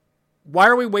 Why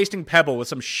are we wasting Pebble with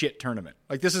some shit tournament?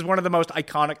 Like, this is one of the most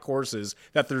iconic courses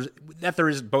that there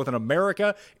is both in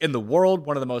America, in the world,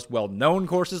 one of the most well-known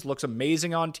courses, looks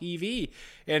amazing on TV,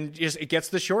 and just it gets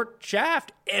the short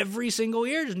shaft every single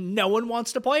year. Just no one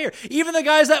wants to play here. Even the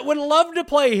guys that would love to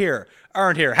play here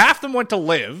aren't here. Half them went to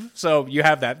live, so you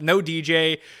have that. No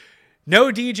DJ,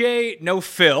 no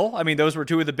Phil. I mean, those were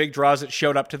two of the big draws that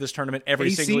showed up to this tournament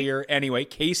every single year anyway.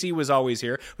 Casey was always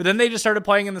here. But then they just started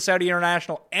playing in the Saudi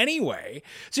International anyway.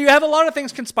 So you have a lot of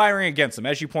things conspiring against them,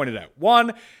 as you pointed out.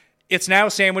 One, it's now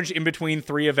sandwiched in between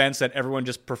 3 events that everyone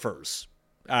just prefers.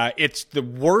 It's the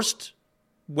worst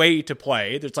way to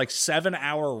play. There's like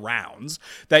 7-hour rounds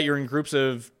that you're in groups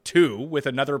of 2 with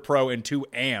another pro and 2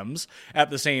 AMs at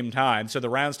the same time. So the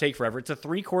rounds take forever. It's a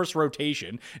 3-course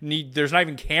rotation. There's not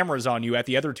even cameras on you at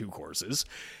the other 2 courses.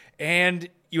 And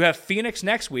you have Phoenix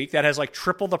next week that has like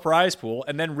triple the prize pool,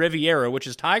 and then Riviera, which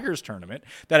is Tiger's tournament,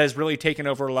 that has really taken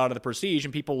over a lot of the prestige,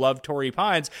 and people love Torrey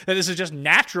Pines, that this is just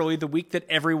naturally the week that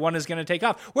everyone is going to take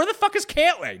off. Where the fuck is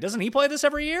Cantlay? Doesn't he play this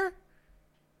every year?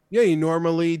 Yeah, he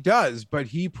normally does, but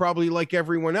he probably, like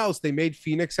everyone else, they made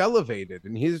Phoenix elevated,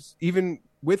 and even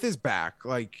with his back,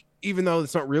 like, even though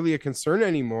it's not really a concern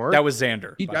anymore. That was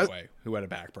Xander, by the way, who had a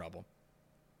back problem.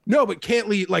 No, but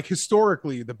Cantlay, like,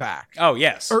 historically, the back. Oh,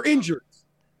 yes. Or injured.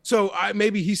 So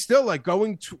maybe he's still, like,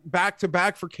 going back to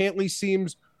back for Cantlay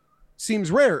seems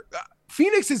rare.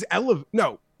 Phoenix is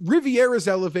Riviera's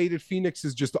elevated. Phoenix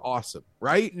is just awesome,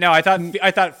 right? No, I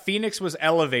thought Phoenix was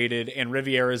elevated and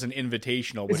Riviera is an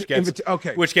invitational,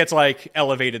 which gets like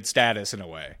elevated status in a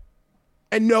way.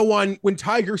 And when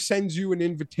Tiger sends you an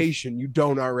invitation, you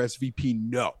don't RSVP.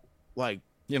 No, like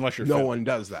unless you're no Phil. one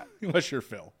does that. Unless you're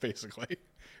Phil, basically,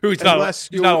 who's not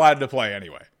allowed to play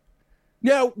anyway.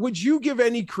 Now, would you give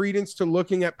any credence to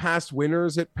looking at past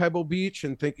winners at Pebble Beach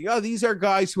and thinking, oh, these are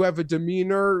guys who have a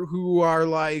demeanor who are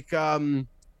like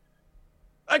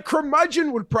a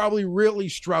curmudgeon would probably really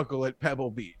struggle at Pebble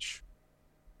Beach,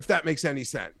 if that makes any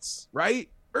sense, right?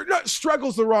 Or not,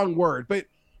 struggle's the wrong word, but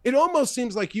it almost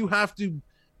seems like you have to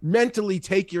mentally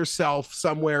take yourself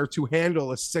somewhere to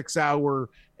handle a 6.5 hour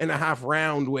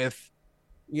round with,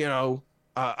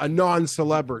 a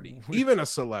non-celebrity, even a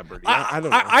celebrity. I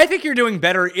don't know. I think you're doing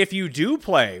better if you do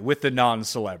play with the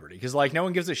non-celebrity, because like no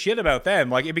one gives a shit about them.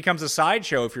 Like it becomes a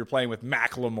sideshow if you're playing with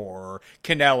Macklemore or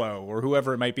Canelo or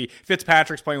whoever it might be.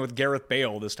 Fitzpatrick's playing with Gareth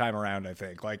Bale this time around. I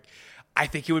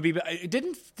think it would be.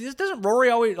 Doesn't Rory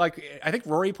always like? I think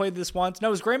Rory played this once. No,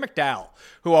 it was Graham McDowell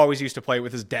who always used to play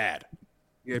with his dad.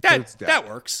 Yeah, That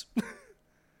works.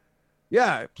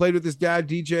 Yeah, played with his dad.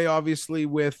 DJ obviously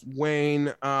with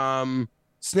Wayne.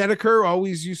 Snedeker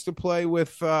always used to play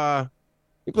with.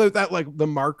 He played with that like the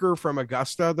marker from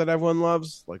Augusta that everyone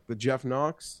loves, like the Jeff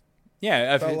Knox.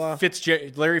 Yeah,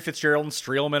 Larry Fitzgerald and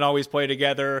Streelman always play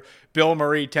together. Bill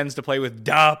Murray tends to play with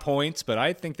Da Points, but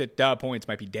I think that Da Points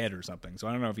might be dead or something, so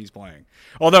I don't know if he's playing.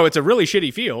 Although it's a really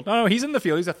shitty field. No, he's in the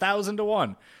field. He's 1,000 to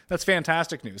 1. That's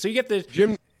fantastic news. So you get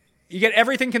you get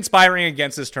everything conspiring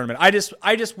against this tournament. I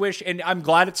just wish, and I'm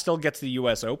glad it still gets the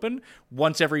U.S. Open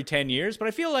once every 10 years, but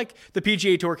I feel like the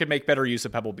PGA Tour could make better use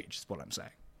of Pebble Beach, is what I'm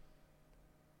saying.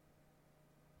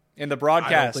 In the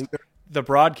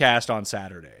broadcast on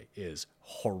Saturday is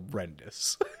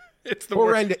horrendous. It's the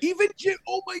horrendous.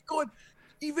 Oh my God,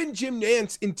 even Jim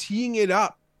Nantz in teeing it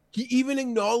up, he even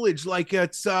acknowledged like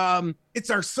it's our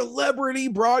celebrity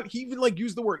he even like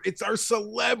used the word, it's our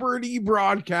celebrity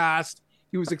broadcast.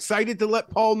 He was excited to let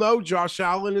Paul know Josh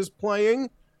Allen is playing.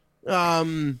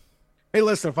 Hey,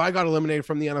 listen, if I got eliminated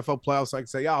from the NFL playoffs, I could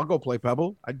say, yeah, I'll go play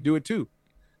Pebble. I'd do it too.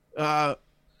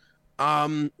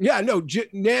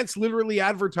 Nance literally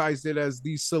advertised it as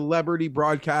the celebrity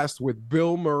broadcast with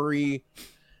Bill Murray,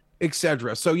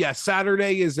 etc. So yeah,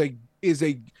 Saturday is a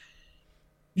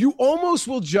you almost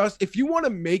will just, if you want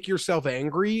to make yourself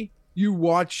angry, you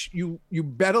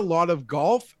bet a lot of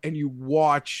golf and you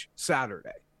watch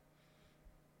Saturday.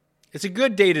 It's a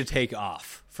good day to take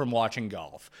off from watching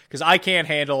golf because I can't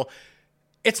handle.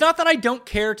 It's not that I don't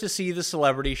care to see the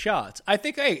celebrity shots. I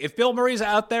think, hey, if Bill Murray's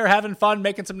out there having fun,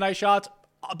 making some nice shots,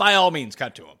 by all means,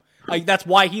 cut to him. Like that's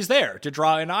why he's there, to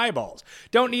draw in eyeballs.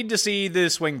 Don't need to see the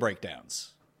swing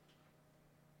breakdowns.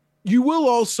 You will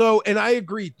also, and I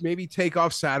agree, maybe take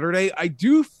off Saturday. I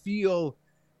do feel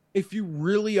if you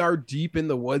really are deep in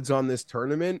the woods on this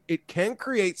tournament, it can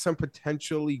create some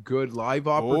potentially good live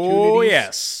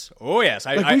opportunities. Oh, yes.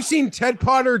 We've seen Ted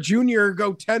Potter Jr.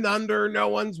 go 10 under. No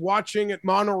one's watching at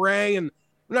Monterey. And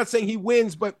I'm not saying he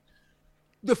wins, but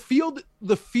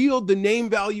the name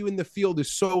value in the field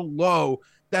is so low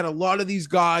that a lot of these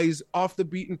guys off the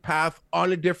beaten path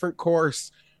on a different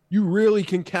course, you really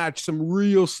can catch some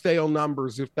real stale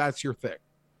numbers if that's your thing.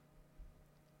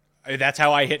 That's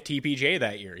how I hit TPJ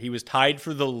that year. He was tied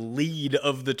for the lead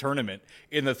of the tournament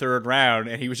in the third round,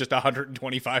 and he was just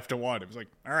 125 to 1. It was like,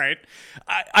 all right.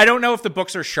 I don't know if the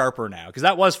books are sharper now, because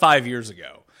that was 5 years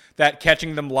ago. That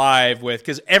catching them live with,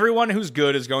 because everyone who's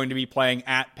good is going to be playing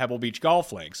at Pebble Beach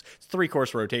Golf Links. It's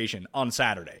 3-course rotation on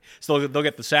Saturday. So they'll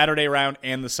get the Saturday round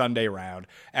and the Sunday round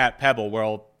at Pebble,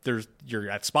 where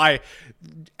you're at Spy.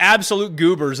 Absolute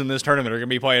goobers in this tournament are going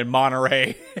to be playing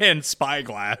Monterey and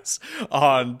Spyglass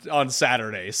on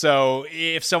Saturday. So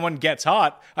if someone gets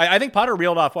hot, I think Potter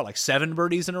reeled off like 7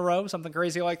 birdies in a row, something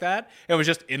crazy like that. It was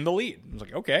just in the lead. I was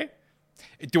like, okay.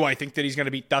 Do I think that he's going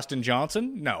to beat Dustin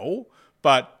Johnson? No.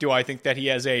 But do I think that he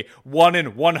has a 1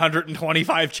 in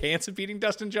 125 chance of beating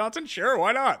Dustin Johnson? Sure,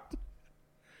 why not?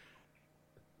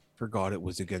 Forgot it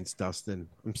was against Dustin.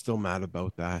 I'm still mad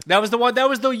about that. That was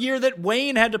the year that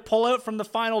Wayne had to pull out from the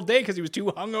final day because he was too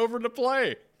hungover to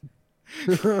play.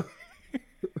 Oh,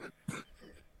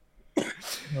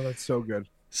 that's so good.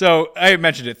 So I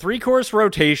mentioned it. 3-course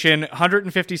rotation,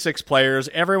 156 players.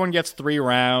 Everyone gets 3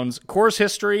 rounds. Course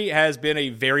history has been a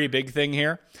very big thing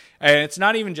here. And it's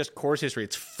not even just course history.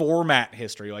 It's format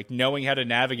history, like knowing how to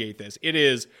navigate this. It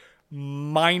is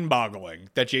mind-boggling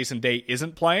that Jason Day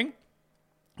isn't playing,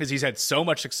 because he's had so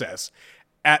much success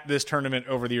at this tournament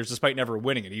over the years, despite never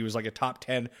winning it. He was like a top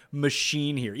 10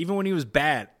 machine here, even when he was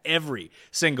bad every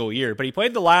single year. But he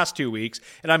played the last 2 weeks,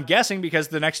 and I'm guessing because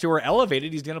the next 2 are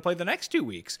elevated, he's going to play the next 2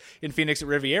 weeks in Phoenix at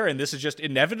Riviera, and this is just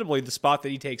inevitably the spot that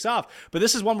he takes off. But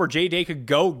this is one where Jay Day could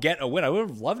go get a win. I would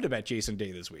have loved to bet Jason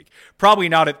Day this week. Probably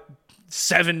not at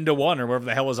 7 to 1 or whatever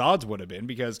the hell his odds would have been,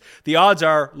 because the odds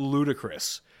are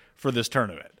ludicrous for this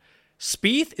tournament.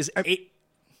 Spieth is 8.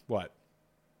 What?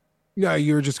 No,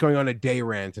 you were just going on a Day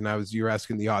rant, and you were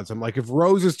asking the odds. I'm like, if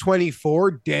Rose is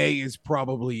 24, Day is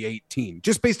probably 18,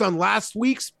 just based on last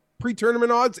week's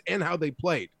pre-tournament odds and how they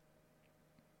played.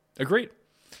 Agreed.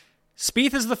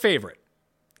 Spieth is the favorite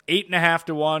 8.5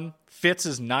 to 1. Fitz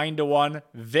is 9 to 1.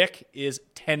 Vic is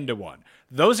 10 to 1.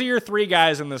 Those are your three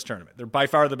guys in this tournament. They're by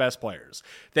far the best players.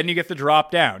 Then you get the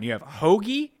drop down. You have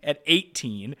Hoagie at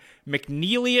 18,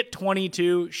 McNeely at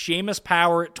 22, Seamus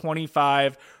Power at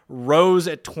 25, Rose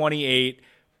at 28,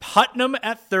 Putnam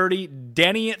at 30,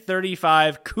 Denny at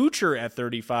 35, Kuchar at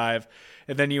 35,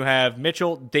 and then you have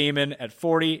Mitchell, Damon at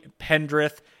 40,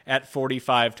 Pendrith at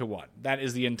 45 to 1. That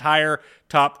is the entire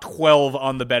top 12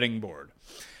 on the betting board.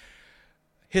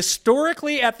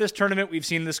 Historically, at this tournament, we've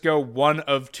seen this go one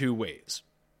of two ways,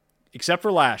 except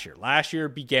for last year. Last year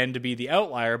began to be the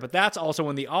outlier, but that's also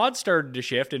when the odds started to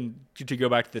shift, and to go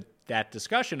back to that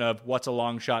discussion of what's a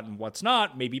long shot and what's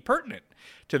not may be pertinent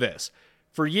to this.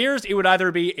 For years, it would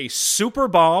either be a super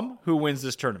bomb who wins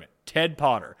this tournament, Ted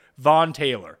Potter, Vaughn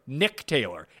Taylor, Nick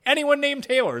Taylor. Anyone named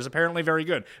Taylor is apparently very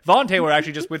good. Vaughn Taylor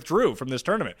actually just withdrew from this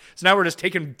tournament. So now we're just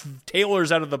taking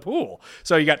Taylors out of the pool.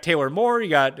 So you got Taylor Moore,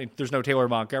 there's no Taylor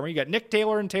Montgomery, you got Nick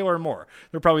Taylor and Taylor Moore.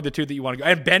 They're probably the two that you want to go.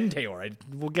 And Ben Taylor.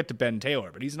 We'll get to Ben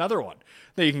Taylor, but he's another one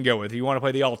that you can go with if you want to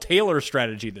play the all Taylor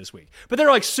strategy this week. But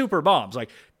they're like super bombs, like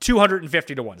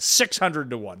 250 to 1, 600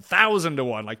 to 1, 1,000 to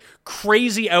 1, like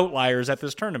crazy outliers at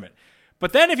this tournament.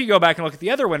 But then if you go back and look at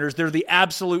the other winners, they're the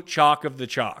absolute chalk of the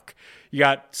chalk. You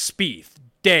got Spieth,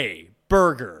 Day,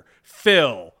 Berger,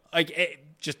 Phil,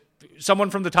 just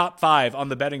someone from the top 5 on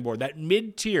the betting board. That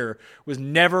mid-tier was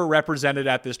never represented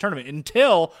at this tournament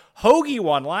until Hoagie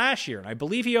won last year. And I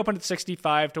believe he opened at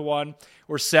 65 to 1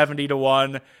 or 70 to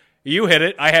 1. You hit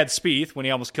it. I had Spieth when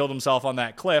he almost killed himself on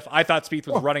that cliff. I thought Spieth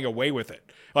was running away with it.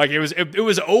 Like it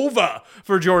was over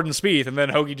for Jordan Spieth, and then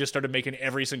Hoagie just started making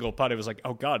every single putt. It was like,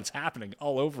 oh God, it's happening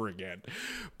all over again.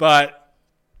 But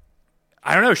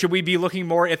I don't know. Should we be looking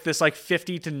more at this like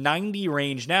 50 to 90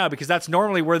 range now? Because that's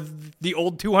normally where the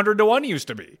old 200 to 1 used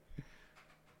to be.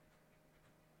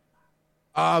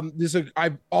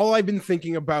 All I've been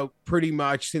thinking about pretty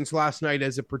much since last night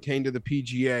as it pertained to the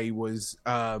PGA was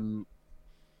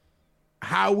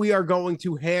how we are going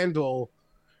to handle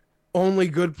only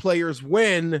good players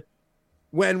win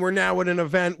when we're now at an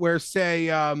event where, say,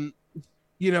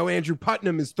 Andrew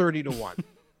Putnam is 30 to 1.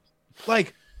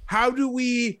 Like, how do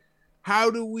we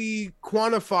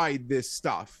quantify this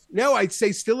stuff? No, I'd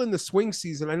say still in the swing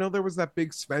season. I know there was that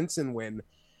big Svensson win.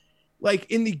 Like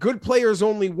in the good players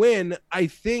only win, I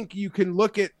think you can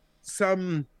look at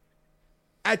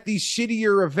at these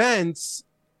shittier events.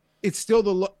 It's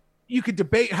still you could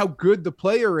debate how good the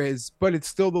player is, but it's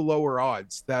still the lower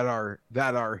odds that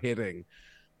are hitting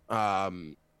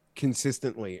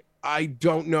consistently. I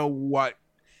don't know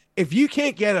if you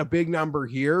can't get a big number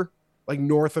here, like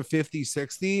north of 50,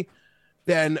 60,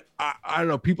 then I don't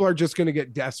know. People are just going to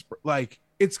get desperate. Like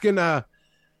it's going to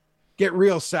get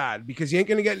real sad because you ain't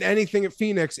going to get anything at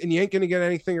Phoenix and you ain't going to get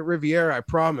anything at Riviera. I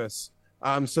promise.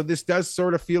 So this does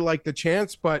sort of feel like the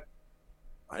chance, but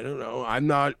I don't know.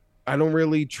 I don't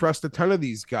really trust a ton of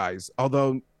these guys.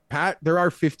 Although, Pat, there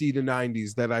are 50 to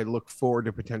 90s that I look forward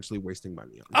to potentially wasting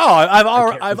money on. Oh,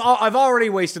 I've already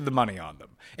wasted the money on them.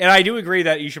 And I do agree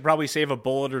that you should probably save a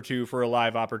bullet or two for a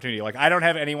live opportunity. Like, I don't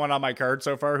have anyone on my card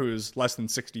so far who's less than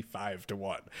 65 to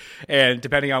 1. And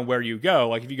depending on where you go,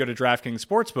 like if you go to DraftKings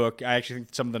Sportsbook, I actually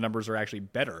think some of the numbers are actually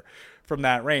better from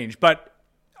that range. But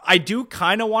I do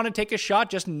kind of want to take a shot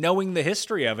just knowing the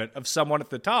history of it, of someone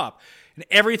at the top. And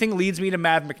everything leads me to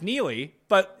Mav McNeely.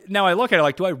 But now I look at it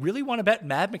like, do I really want to bet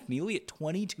Mav McNeely at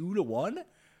 22 to 1?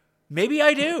 Maybe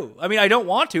I do. I mean, I don't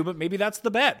want to, but maybe that's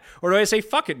the bet. Or do I say,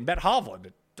 fuck it, and bet Hovland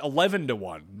at 11 to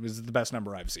 1 is the best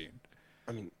number I've seen.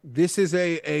 I mean, this is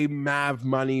a Mav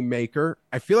money maker.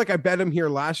 I feel like I bet him here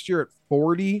last year at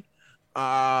 40.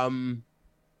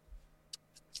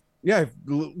 Yeah,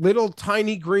 little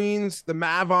tiny greens, the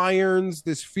Mav irons.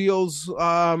 This feels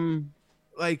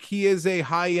like he is a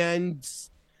high end.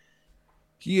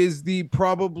 He is the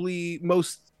probably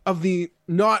most of the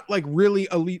not like really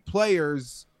elite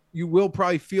players. You will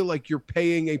probably feel like you're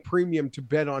paying a premium to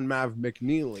bet on Mav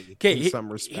McNeely in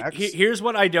some respects. Here's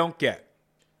what I don't get.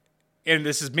 And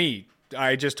this is me.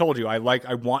 I just told you I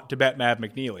want to bet Mav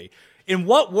McNeely. In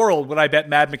what world would I bet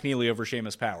Mav McNeely over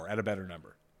Seamus Power at a better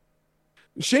number?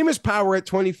 Seamus Power at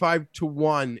 25 to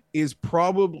 1 is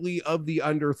probably of the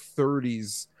under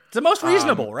 30s. It's the most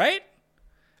reasonable, right?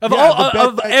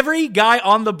 Of every guy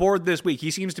on the board this week,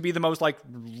 he seems to be the most like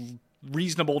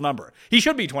reasonable number. He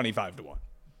should be 25 to 1.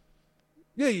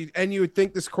 Yeah, and you would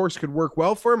think this course could work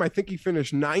well for him. I think he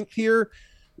finished 9th here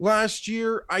last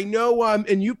year. I know,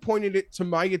 and you pointed it to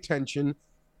my attention,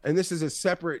 and this is a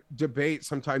separate debate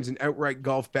sometimes in outright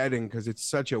golf betting because it's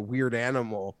such a weird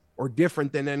animal or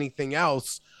different than anything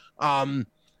else. A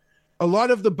a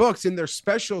lot of the books in their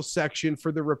special section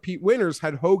for the repeat winners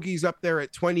had Hoagie's up there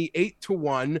at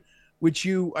 28-1, which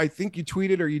I think you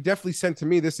tweeted or you definitely sent to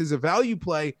me. This is a value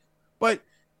play, but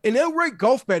in outright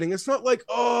golf betting, it's not like,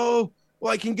 oh,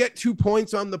 well, I can get 2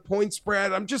 points on the point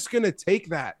spread. I'm just going to take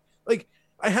that. Like,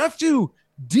 I have to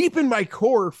deep in my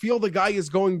core feel the guy is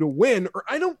going to win, or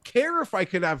I don't care if I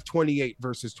could have 28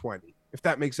 versus 20, if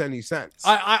that makes any sense.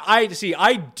 I see.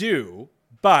 I do,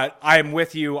 but I'm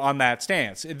with you on that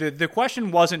stance. The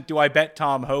question wasn't, do I bet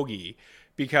Tom Hoagie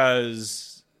because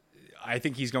I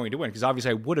think he's going to win, because obviously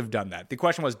I would have done that. The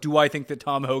question was, do I think that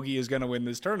Tom Hoagie is going to win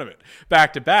this tournament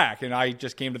back to back? And I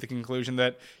just came to the conclusion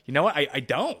that, you know what, I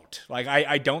don't. Like,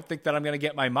 I don't think that I'm going to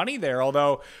get my money there.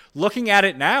 Although, looking at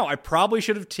it now, I probably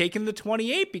should have taken the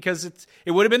 28 because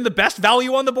it would have been the best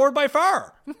value on the board by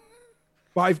far.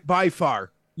 By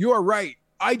far. You are right.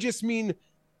 I just mean,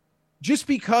 just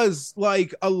because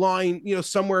like a line,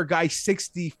 somewhere a guy's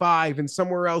 65 and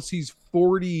somewhere else he's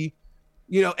 40,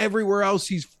 everywhere else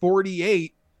he's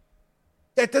 48,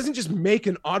 that doesn't just make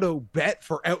an auto bet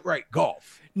for outright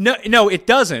golf. No, it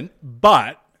doesn't,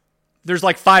 but there's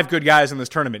like 5 good guys in this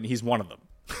tournament and he's one of them.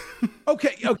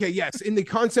 Okay, yes. In the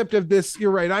concept of this,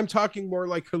 you're right. I'm talking more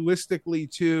like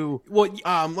holistically to,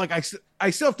 like I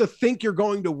still have to think you're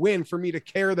going to win for me to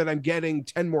care that I'm getting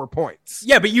 10 more points.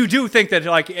 Yeah, but you do think that,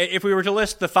 like, if we were to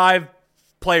list the 5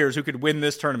 players who could win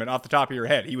this tournament off the top of your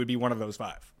head, he would be one of those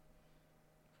 5.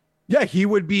 Yeah, he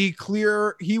would be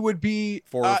clear. He would be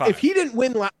 4 or 5. If he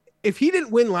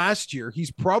didn't win last year,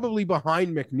 he's probably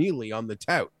behind McNeely on the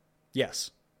tout. Yes,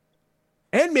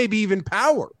 and maybe even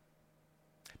Power.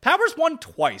 Power's won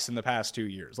twice in the past 2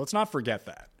 years. Let's not forget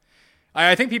that.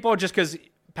 I think people, just because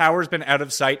Power's been out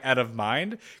of sight, out of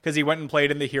mind, because he went and played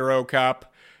in the Hero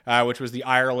Cup, which was the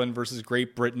Ireland versus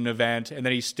Great Britain event, and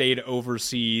then he stayed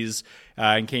overseas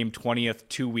and came 20th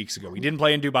 2 weeks ago. He didn't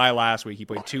play in Dubai last week. He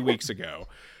played 2 weeks ago.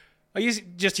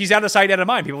 He's out of sight, out of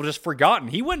mind. People just forgotten.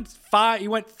 He went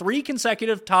 3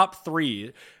 consecutive top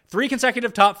 3. 3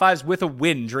 consecutive top 5s with a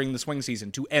win during the swing season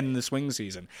to end the swing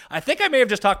season. I think I may have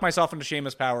just talked myself into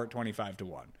Seamus Power at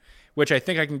 25-1, which I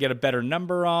think I can get a better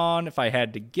number on if I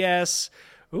had to guess.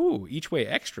 Ooh, each way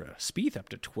extra. Spieth up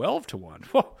to 12-1.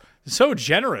 Whoa, so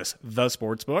generous, the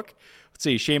sportsbook. Let's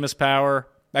see, Seamus Power,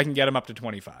 I can get him up to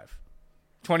 25.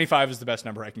 25 is the best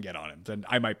number I can get on him, then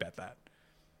I might bet that.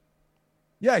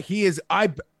 Yeah, he is.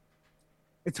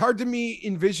 It's hard to me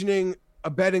envisioning a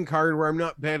betting card where I'm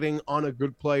not betting on a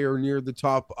good player near the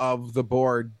top of the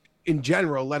board in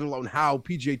general, let alone how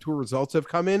PGA Tour results have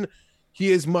come in. He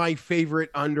is my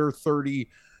favorite under 30-1.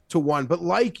 But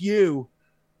like you,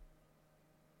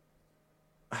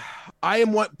 I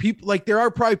am what people like. There are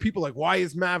probably people like, why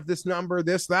is Mav this number,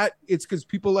 this, that? It's because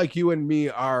people like you and me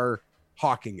are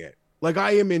hawking it. Like,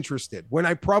 I am interested when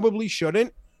I probably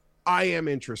shouldn't. I am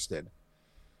interested.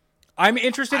 I'm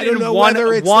interested in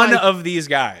one of these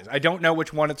guys. I don't know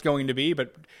which one it's going to be,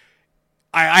 but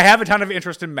I have a ton of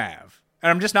interest in Mav, and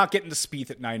I'm just not getting to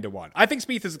Spieth at 9-1. I think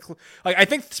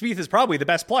Spieth is probably the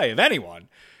best play of anyone,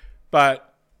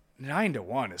 but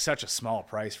 9-1 is such a small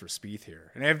price for Spieth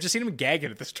here, and I've just seen him gag it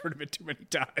at this tournament too many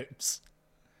times.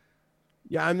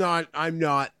 Yeah, I'm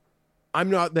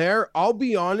not there. I'll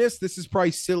be honest. This is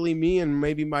probably silly me and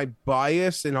maybe my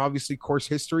bias, and obviously course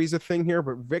history is a thing here,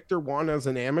 but Victor won as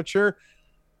an amateur.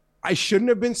 I shouldn't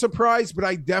have been surprised, but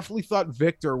I definitely thought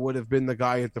Victor would have been the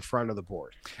guy at the front of the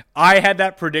board. I had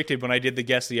that predicted when I did the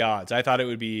Guess the Odds. I thought it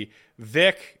would be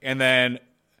Vic, and then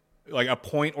like a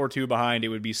point or two behind it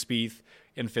would be Spieth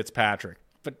and Fitzpatrick.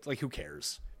 But like, who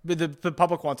cares? The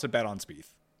public wants to bet on Spieth.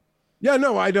 Yeah,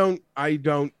 no, I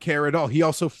don't care at all. He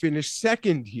also finished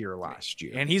second here last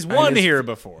year. And he's won here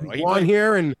before. Like,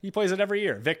 he plays it every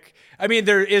year. Vic, I mean,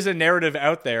 there is a narrative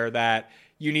out there that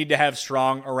you need to have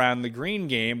strong around the green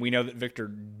game. We know that Victor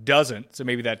doesn't, so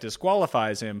maybe that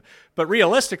disqualifies him. But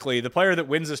realistically, the player that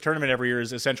wins this tournament every year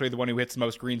is essentially the one who hits the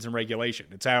most greens in regulation.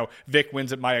 It's how Vic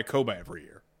wins at Mayakoba every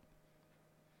year.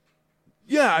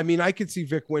 Yeah, I mean, I could see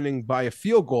Vic winning by a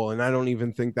field goal, and I don't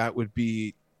even think that would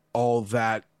be all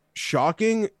that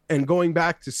shocking. And going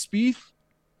back to Spieth,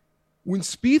 when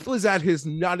Spieth was at his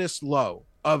nuttest low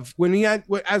of when he had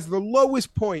as the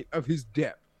lowest point of his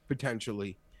dip,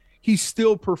 potentially, he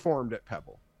still performed at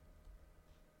Pebble.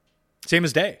 Same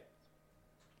as Day.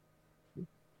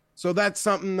 So that's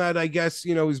something that I guess,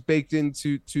 is baked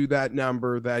into that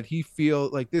number, that he feel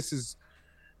like this is,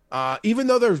 even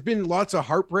though there's been lots of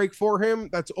heartbreak for him,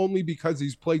 that's only because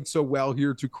he's played so well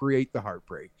here to create the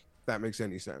heartbreak. If that makes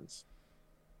any sense.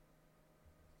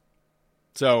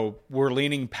 So we're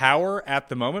leaning Power at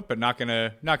the moment, but not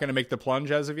gonna make the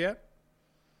plunge as of yet.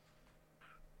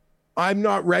 I'm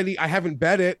not ready. I haven't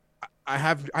bet it.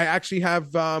 I actually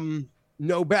have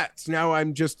no bets. Now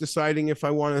I'm just deciding if I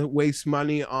want to waste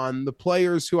money on the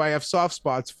players who I have soft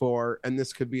spots for, and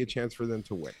this could be a chance for them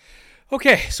to win.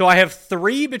 Okay, so I have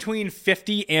 3 between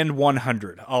 50 and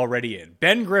 100 already in.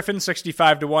 Ben Griffin,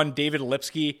 65-1. David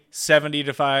Lipsky,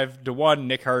 75-1.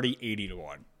 Nick Hardy,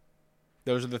 80-1.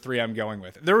 Those are the 3 I'm going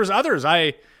with. There was others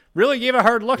I really gave a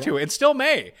hard look to, and still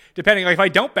may, depending. Like if I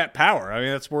don't bet power, I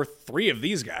mean that's worth 3 of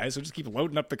these guys. So just keep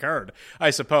loading up the card, I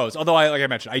suppose. Although like I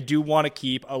mentioned, I do want to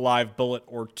keep a live bullet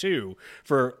or 2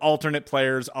 for alternate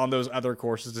players on those other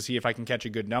courses to see if I can catch a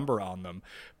good number on them.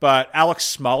 But Alex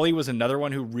Smalley was another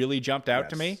one who really jumped out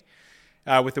to me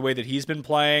with the way that he's been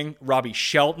playing. Robbie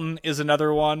Shelton is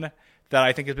another one that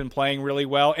I think has been playing really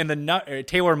well, and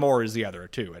Taylor Moore is the other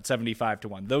too at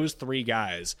 75-1. Those 3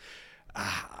 guys.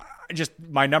 Just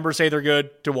my numbers say they're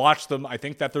good. To watch them, I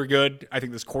think that they're good. I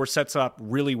think this course sets up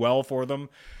really well for them.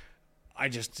 I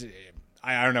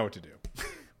don't know what to do.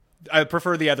 I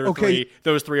prefer the other 3.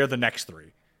 Those 3 are the next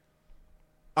 3.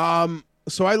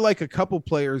 So I like a couple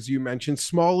players you mentioned.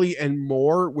 Smalley and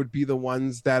Moore would be the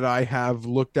ones that I have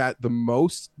looked at the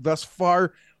most thus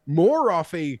far. Moore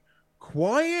off a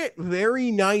quiet, very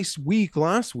nice week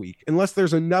last week, unless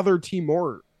there's another T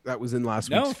Moore that was in last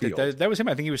week's field. That was him.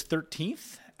 I think he was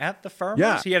 13th at the Farmers.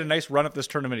 Yeah. He had a nice run at this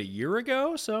tournament a year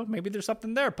ago, so maybe there's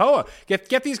something there. POA,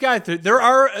 get these guys.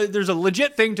 There's a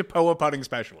legit thing to POA putting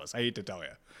specialists. I hate to tell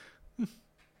you.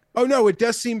 Oh no, it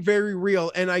does seem very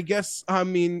real, and I guess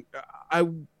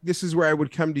this is where I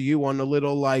would come to you on a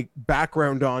little like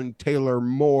background on Taylor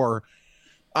Moore,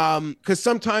 because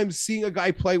sometimes seeing a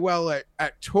guy play well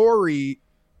at Torrey,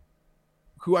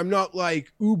 who I'm not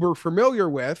like uber familiar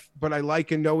with, but I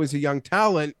like and know is a young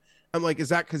talent. I'm like, is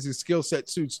that because his skill set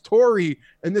suits Torrey?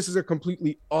 And this is a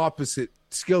completely opposite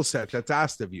skill set that's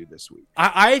asked of you this week.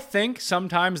 I think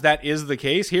sometimes that is the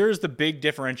case. Here's the big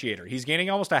differentiator. He's gaining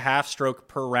almost a half stroke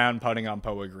per round putting on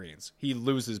POA greens. He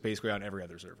loses basically on every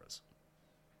other surface.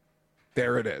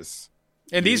 There it is.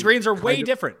 And these greens are way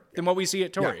different than what we see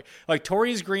at Torrey. Yeah. Like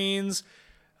Torrey's greens,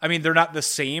 I mean, they're not the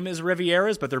same as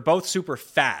Riviera's, but they're both super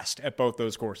fast at both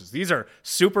those courses. These are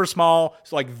super small,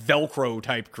 like Velcro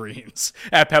type greens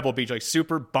at Pebble Beach, like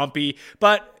super bumpy.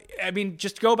 But I mean,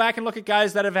 just go back and look at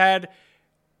guys that have had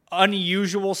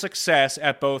unusual success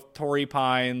at both Torrey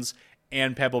Pines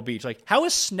and Pebble Beach. Like, how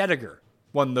has Snedeker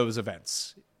won those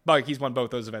events? Like, he's won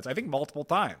both those events, I think, multiple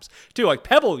times, too. Like,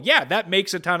 Pebble, yeah, that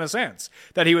makes a ton of sense,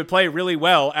 that he would play really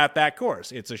well at that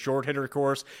course. It's a short hitter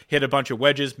course, hit a bunch of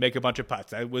wedges, make a bunch of putts.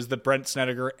 That was the Brent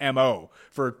Snedeker MO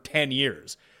for 10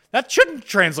 years. That shouldn't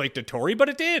translate to Torrey, but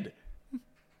it did.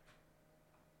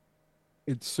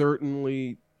 It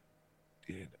certainly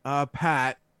did.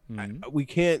 Pat, we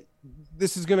can't,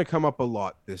 this is going to come up a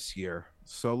lot this year,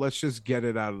 so let's just get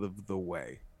it out of the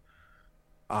way.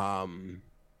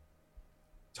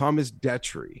 Thomas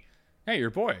Detry. Hey, your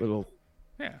boy.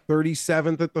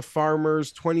 37th at the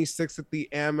Farmers, 26th at the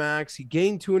Amex. He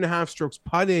gained 2.5 strokes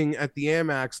putting at the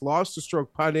Amex, lost a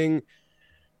stroke putting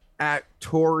at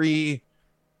Torrey.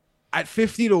 At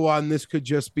 50-1, this could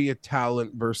just be a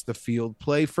talent versus the field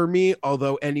play for me.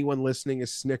 Although anyone listening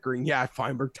is snickering, yeah,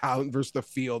 Feinberg, talent versus the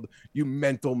field, you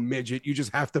mental midget. You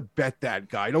just have to bet that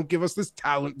guy. Don't give us this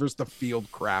talent versus the field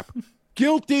crap.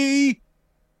 Guilty.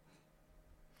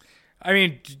 I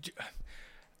mean,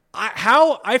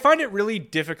 I find it really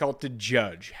difficult to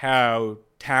judge how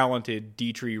talented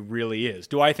Detry really is.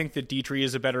 Do I think that Detry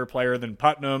is a better player than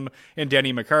Putnam and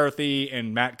Denny McCarthy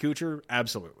and Matt Kuchar?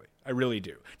 Absolutely. I really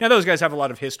do. Now, those guys have a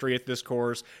lot of history at this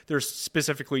course. They're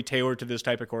specifically tailored to this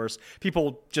type of course.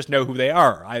 People just know who they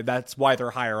are. That's why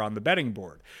they're higher on the betting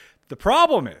board. The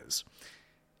problem is,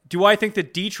 do I think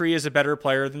that Detry is a better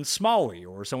player than Smalley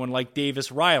or someone like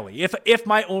Davis Riley? If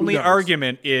my only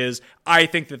argument is I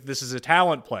think that this is a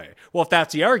talent play, well, if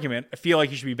that's the argument, I feel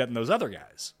like you should be betting those other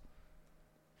guys.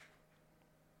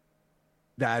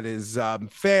 That is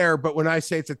fair, but when I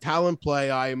say it's a talent play,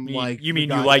 I'm like... You mean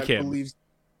you like him?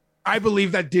 I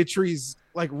believe that Ditry's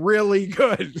like really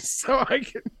good, so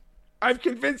I've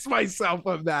convinced myself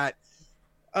of that,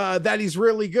 that he's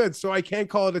really good, so I can't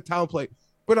call it a talent play.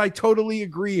 But I totally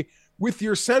agree with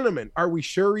your sentiment. Are we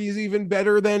sure he's even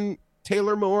better than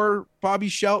Taylor Moore, Bobby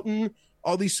Shelton,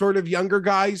 all these sort of younger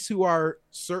guys who are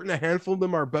certain a handful of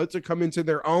them are about to come into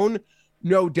their own?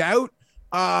 No doubt.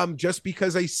 Just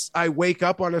because I wake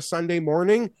up on a Sunday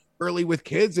morning early with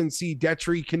kids and see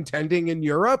Detry contending in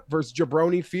Europe versus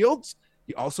Jabroni Fields.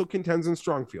 He also contends in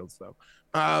strong fields though.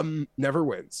 Never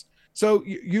wins. So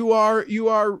you are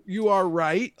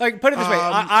right. Like, put it this way.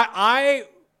 I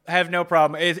have no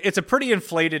problem. It's a pretty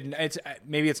inflated.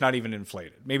 Maybe it's not even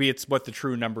inflated. Maybe it's what the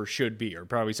true number should be, or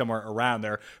probably somewhere around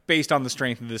there, based on the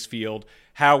strength of this field,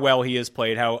 how well he has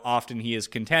played, how often he has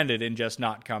contended and just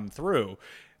not come through.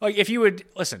 Like, if you would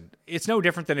listen, it's no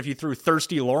different than if you threw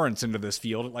Thirsty Lawrence into this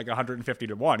field at like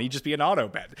 150-1. He'd just be an auto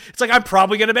bet. It's like, I'm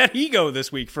probably going to bet Higo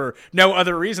this week for no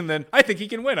other reason than I think he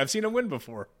can win. I've seen him win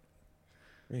before.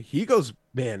 Higo's,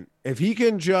 man, if he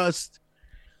can just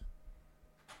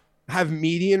have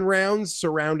median rounds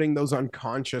surrounding those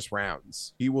unconscious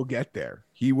rounds, he will get there.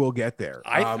 He will get there.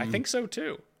 I think so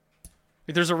too.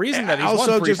 There's a reason that he's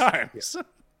also won 3 times.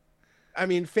 I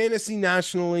mean, Fantasy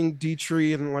Nationaling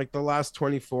Dietrich in like the last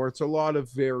 24, it's a lot of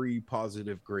very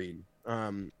positive green.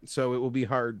 So it will be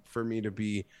hard for me to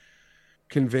be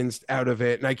convinced out of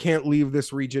it. And I can't leave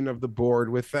this region of the board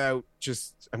without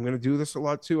just, I'm going to do this a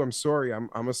lot too. I'm sorry.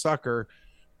 I'm a sucker.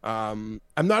 I'm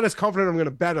not as confident I'm going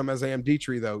to bet him as I am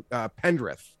Dietrich though.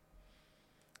 Pendrith.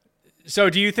 So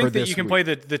do you think that you can week.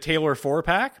 play the Taylor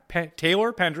 4-pack?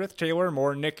 Taylor, Pendrith, Taylor,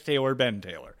 Moore, Nick, Taylor, Ben,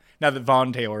 Taylor. Now that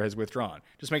Vaughn Taylor has withdrawn.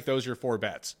 Just make those your 4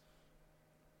 bets.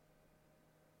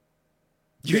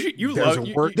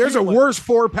 There's a worse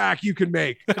 4-pack you can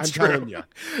make. I'm telling you.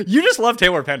 You just love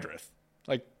Taylor Pendrith.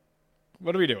 Like,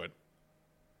 what are we doing?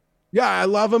 Yeah, I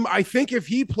love him. I think if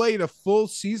he played a full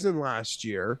season last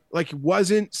year, like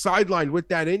wasn't sidelined with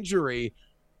that injury,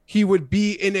 he would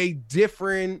be in a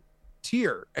different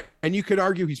tier. And you could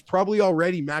argue he's probably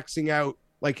already maxing out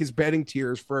like his betting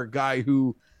tiers for a guy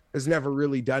who has never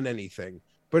really done anything.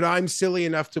 But I'm silly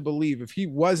enough to believe if he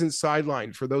wasn't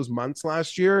sidelined for those months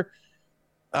last year,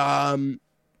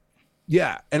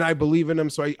 yeah, and I believe in him.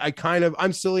 So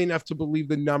I'm silly enough to believe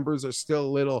the numbers are still a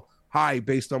little high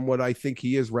based on what I think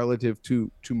he is relative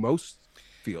to most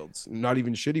fields, not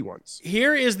even shitty ones.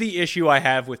 Here is the issue I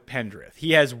have with Pendrith.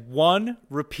 He has one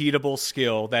repeatable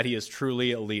skill that he is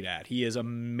truly elite at. He is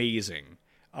amazing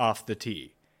off the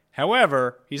tee.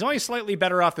 However, he's only slightly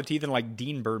better off the tee than like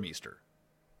Dean Burmeister.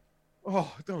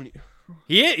 Oh, don't you?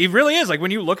 He really is. Like,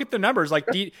 when you look at the numbers, like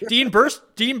Dean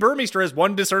Burmeister has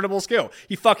one discernible skill.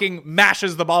 He fucking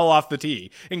mashes the ball off the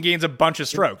tee and gains a bunch of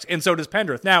strokes. And so does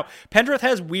Pendrith. Now, Pendrith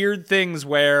has weird things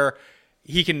where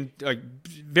he can, like,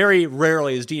 very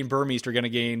rarely is Dean Burmeister going to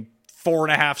gain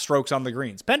 4.5 strokes on the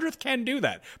greens. Pendrith can do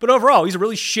that. But overall, he's a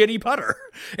really shitty putter.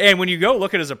 And when you go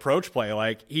look at his approach play,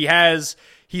 like, he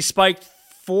spiked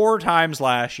 4 times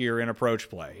last year in approach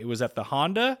play. It was at the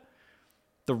Honda,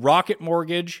 the Rocket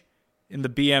Mortgage, in the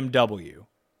BMW,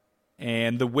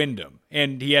 and the Wyndham.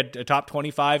 And he had a top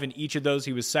 25 in each of those.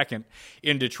 He was second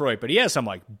in Detroit. But he has some,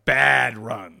 like, bad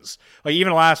runs. Like,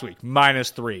 even last week,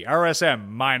 -3. RSM,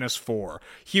 -4.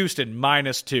 Houston,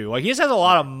 -2. Like, he just has a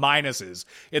lot of minuses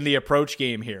in the approach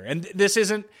game here. And this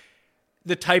isn't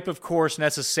the type of course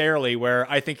necessarily where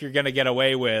I think you're going to get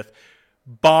away with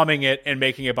bombing it and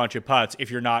making a bunch of putts if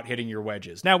you're not hitting your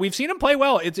wedges. Now, we've seen him play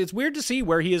well. It's weird to see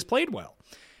where he has played well.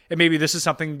 And maybe this is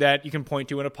something that you can point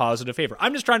to in a positive favor.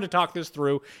 I'm just trying to talk this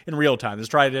through in real time. Just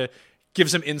try to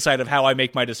give some insight of how I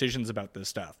make my decisions about this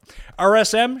stuff.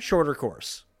 RSM, shorter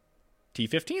course.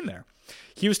 T15 there.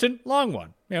 Houston, long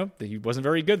one. You know, he wasn't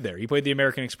very good there. He played the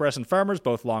American Express and Farmers,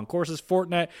 both long courses.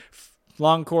 Fortinet,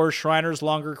 long course. Shriners,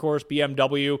 longer course.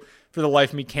 BMW, for the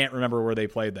life of me, can't remember where they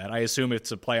played that. I assume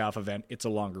it's a playoff event. It's a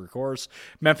longer course.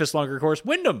 Memphis, longer course.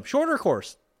 Wyndham, shorter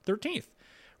course. 13th.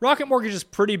 Rocket Mortgage is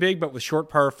pretty big, but with short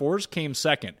par 4s, came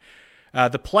second.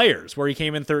 The Players, where he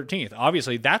came in 13th.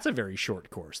 Obviously, that's a very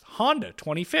short course. Honda,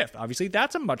 25th. Obviously,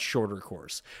 that's a much shorter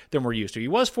course than we're used to. He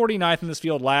was 49th in this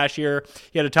field last year.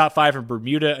 He had a top 5 in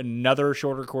Bermuda, another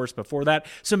shorter course before that.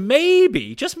 So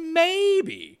maybe, just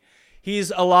maybe,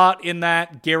 he's a lot in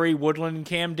that Gary Woodland and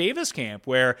Cam Davis camp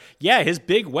where, yeah, his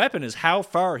big weapon is how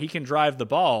far he can drive the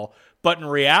ball, but in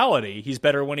reality, he's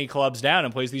better when he clubs down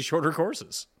and plays these shorter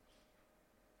courses.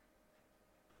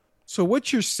 So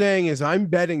what you're saying is I'm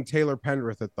betting Taylor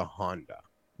Pendrith at the Honda.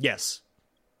 Yes.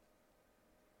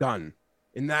 Done.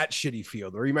 In that shitty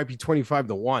field, or he might be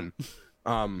 25-1.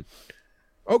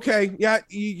 Okay. Yeah.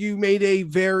 You made a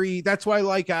that's why I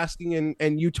like asking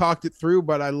and you talked it through,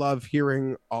 but I love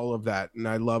hearing all of that. And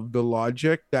I love the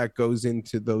logic that goes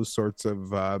into those sorts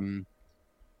of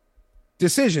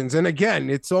decisions. And again,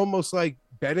 it's almost like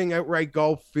betting outright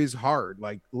golf is hard.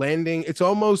 Like landing, it's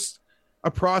almost a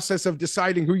process of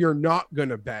deciding who you're not going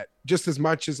to bet just as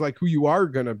much as like who you are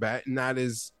going to bet. And that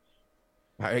is,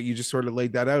 you just sort of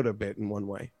laid that out a bit in one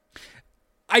way.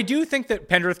 I do think that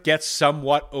Pendrith gets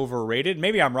somewhat overrated.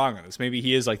 Maybe I'm wrong on this. Maybe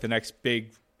he is like the next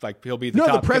big, like he'll be the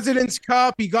top. The President's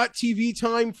Cup. He got TV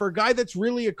time for a guy that's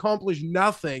really accomplished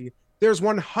nothing. There's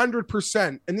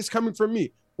 100%, and this coming from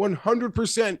me,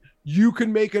 100% you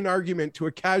can make an argument to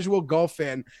a casual golf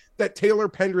fan that Taylor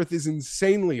Pendrith is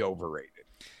insanely overrated.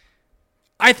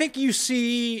 I think you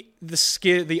see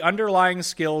the underlying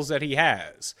skills that he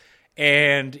has.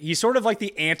 And he's sort of like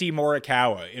the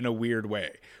anti-Morikawa in a weird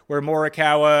way, where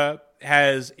Morikawa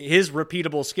has his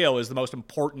repeatable skill is the most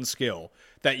important skill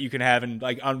that you can have in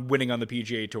on winning on the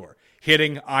PGA Tour.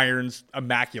 Hitting irons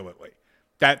immaculately.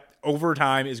 That over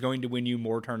time is going to win you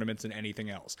more tournaments than anything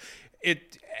else.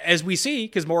 As we see,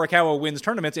 because Morikawa wins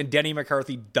tournaments and Denny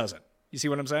McCarthy doesn't. You see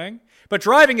what I'm saying? But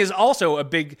driving is also a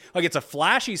big, it's a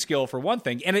flashy skill for one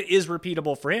thing, and it is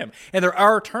repeatable for him. And there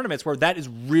are tournaments where that is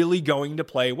really going to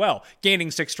play well.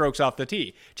 Gaining 6 strokes off the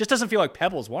tee. Just doesn't feel like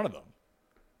Pebble's one of them.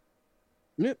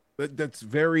 Yeah, that's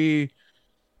very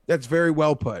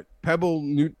well put.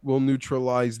 Pebble will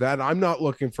neutralize that. I'm not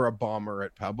looking for a bomber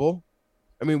at Pebble.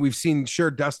 I mean, we've seen, sure,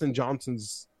 Dustin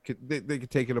Johnson's, they could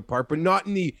take it apart, but not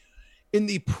in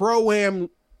the Pro-Am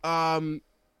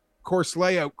course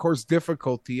layout, course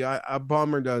difficulty. A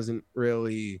bomber doesn't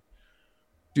really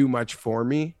do much for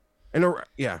me. And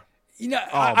yeah.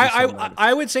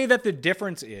 I would say that the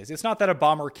difference is it's not that a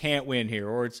bomber can't win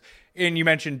here, and you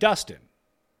mentioned Dustin.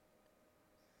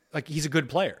 He's a good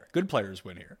player. Good players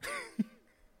win here.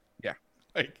 Yeah.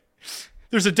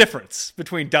 There's a difference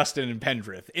between Dustin and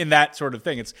Pendrith in that sort of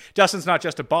thing. Dustin's not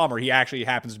just a bomber. He actually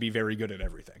happens to be very good at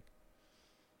everything.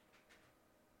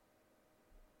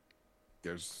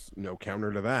 There's no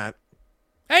counter to that.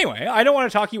 Anyway, I don't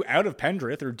want to talk you out of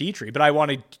Pendrith or Dietrich, but I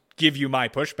want to give you my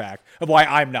pushback of why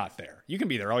I'm not there. You can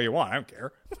be there all you want. I don't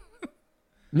care.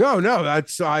 No,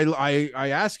 that's I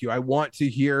ask you. I want to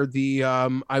hear the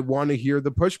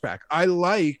pushback. I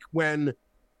like when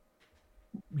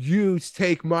you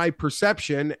take my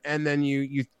perception and then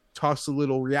you toss a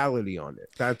little reality on it.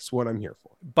 That's what I'm here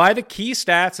for. By the key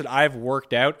stats that I've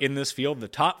worked out in this field, the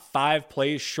top 5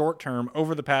 plays short term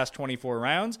over the past 24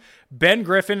 rounds: Ben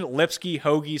Griffin, Lipsky,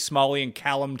 Hoagie, Smalley, and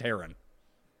Callum Tarrant.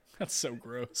 That's so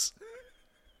gross.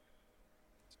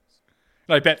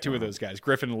 I bet 2 of those guys,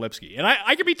 Griffin and Lipsky. And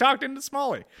I could be talked into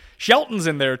Smalley. Shelton's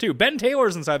in there too. Ben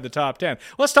Taylor's inside the top 10.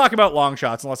 Let's talk about long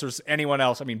shots, unless there's anyone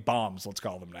else. I mean, bombs, let's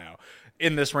call them now,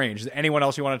 in this range. Is there anyone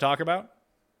else you want to talk about?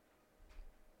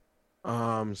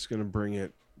 I'm just gonna bring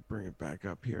it back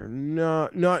up here. No,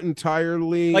 not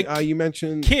entirely. You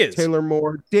mentioned Kiz. Taylor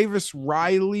Moore, Davis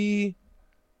Riley,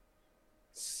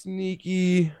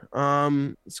 sneaky.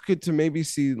 It's good to maybe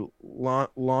see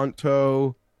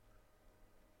Lonto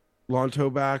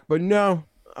back, but no,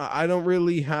 I don't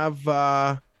really have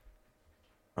much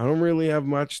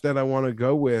that I want to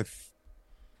go with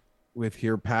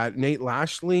here, Pat. Nate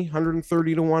Lashley,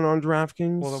 130 to 1 on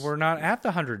DraftKings. Well, we're not at the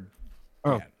 100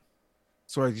 yet.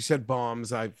 Sorry, you said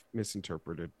bombs. I've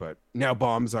misinterpreted, but now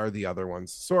bombs are the other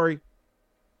ones. Sorry.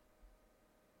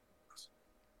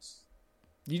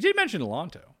 You did mention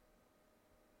Lonto.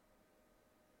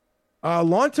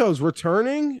 Lonto's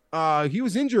returning. He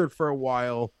was injured for a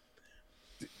while.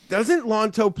 Doesn't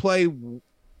Lonto play?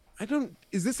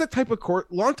 Is this the type of course?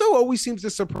 Lonto always seems to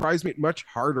surprise me at much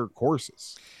harder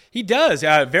courses. He does.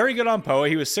 Very good on POA.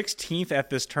 He was 16th at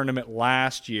this tournament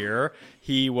last year.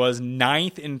 He was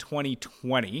 9th in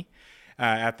 2020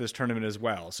 at this tournament as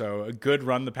well. So a good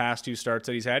run the past 2 starts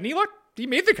that he's had. And he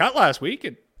made the cut last week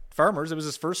at Farmers. It was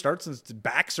his first start since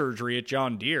back surgery at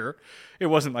John Deere. It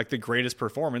wasn't the greatest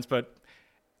performance, but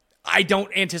I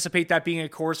don't anticipate that being a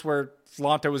course where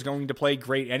Lonto is going to play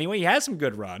great anyway. He has some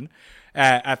good run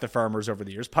at the Farmers over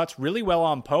the years. Putts really well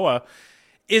on POA.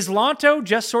 Is Lonto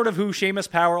just sort of who Seamus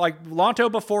Power,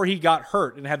 Lonto before he got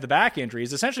hurt and had the back injury,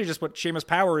 is essentially just what Seamus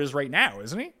Power is right now,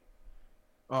 isn't he?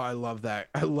 Oh, I love that.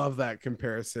 I love that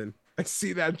comparison. I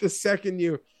see that the second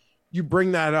you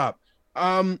bring that up.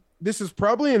 This is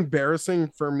probably embarrassing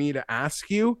for me to ask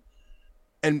you.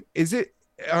 And is it,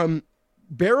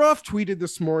 Baroff tweeted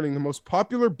this morning, the most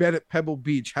popular bet at Pebble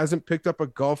Beach hasn't picked up a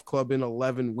golf club in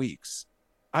 11 weeks.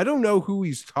 I don't know who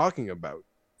he's talking about.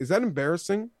 Is that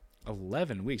embarrassing?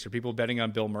 11 weeks. Are people betting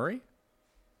on Bill Murray?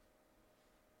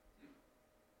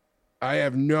 I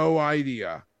have no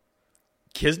idea.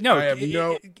 Kiz? No,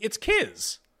 it's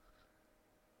Kiz.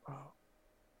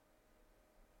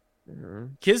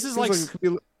 Kiz is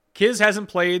Kiz hasn't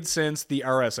played since the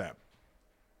RSM.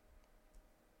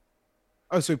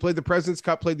 Oh, so he played the President's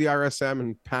Cup, played the RSM,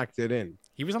 and packed it in.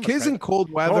 He was on Kiz in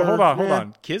cold weather. Oh, hold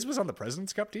on. Kiz was on the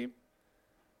President's Cup team?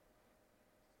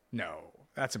 No,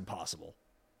 that's impossible.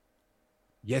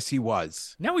 Yes, he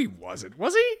was. No, he wasn't.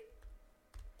 Was he?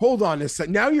 Hold on a sec.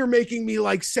 Now you're making me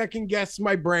second guess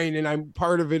my brain, and I'm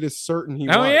part of it is certain he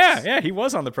was. Oh, yeah. Yeah, he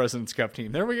was on the President's Cup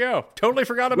team. There we go. Totally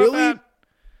forgot about that.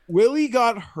 Willie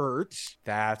got hurt,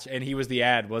 And he was the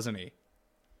ad, wasn't he?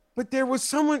 but there was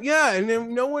someone, yeah, and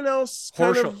then no one else.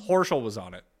 Horschel was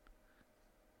on it.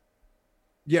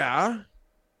 Yeah.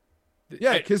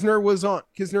 Yeah, Kisner was on.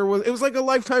 It was like a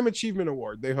Lifetime Achievement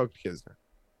Award. They hooked Kisner,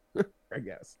 I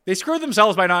guess. They screwed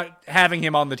themselves by not having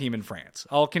him on the team in France.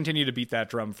 I'll continue to beat that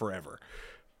drum forever.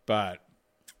 But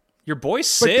your boy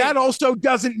Sig. But that also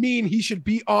doesn't mean he should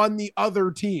be on the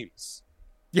other teams.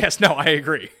 Yes, no, I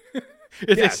agree.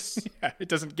 It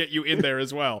doesn't get you in there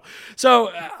as well.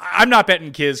 So I'm not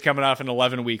betting Kiz coming off an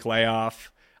 11-week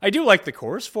layoff. I do like the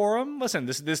course for him. Listen,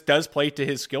 this does play to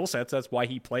his skill sets. That's why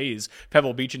he plays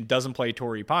Pebble Beach and doesn't play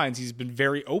Torrey Pines. He's been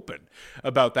very open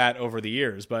about that over the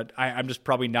years, but I'm just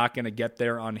probably not going to get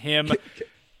there on him.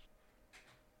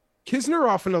 Kisner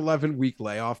off an 11-week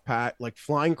layoff, Pat, like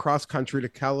flying cross country to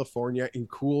California in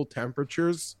cool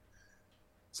temperatures.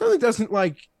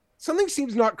 Something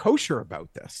seems not kosher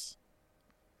about this.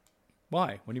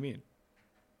 Why? What do you mean?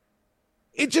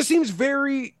 It just seems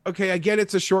very, okay, I get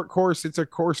it's a short course. It's a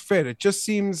course fit. It just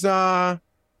seems, I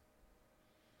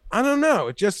don't know.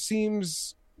 It just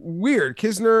seems weird.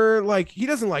 Kisner, like, he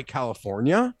doesn't like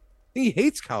California. He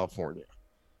hates California.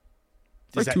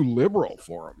 It's too liberal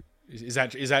for him. Is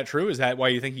that true? Is that why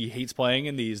you think he hates playing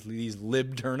in these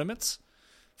lib tournaments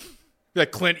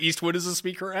that Clint Eastwood is a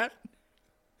speaker at?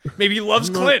 Maybe he loves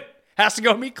Clint. Has to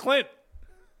go meet Clint.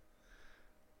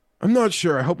 I'm not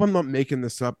sure. I hope I'm not making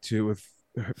this up too with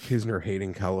Kisner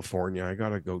hating California. I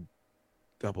gotta go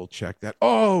double check that.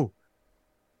 Oh,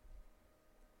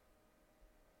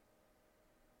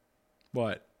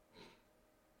 what?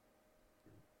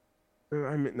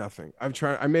 I meant nothing.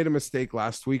 I made a mistake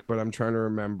last week, but I'm trying to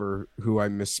remember who I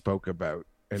misspoke about,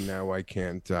 and now I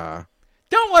can't.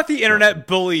 Don't let the internet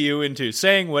bully you into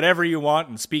saying whatever you want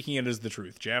and speaking it as the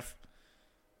truth, Jeff.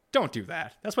 Don't do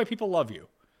that. That's why people love you.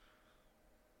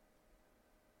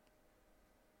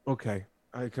 Okay.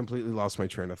 I completely lost my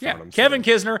train of thought. Yeah, Kevin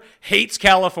Kisner hates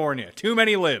California. Too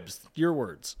many libs. Your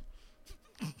words.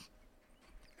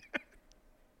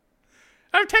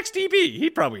 I'll text DB. He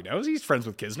probably knows. He's friends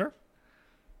with Kisner.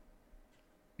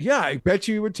 Yeah, I bet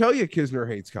you he would tell you Kisner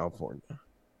hates California.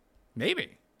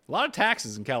 Maybe. A lot of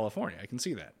taxes in California. I can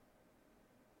see that.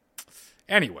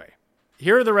 Anyway,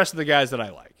 here are the rest of the guys that I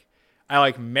like. I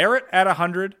like Merritt at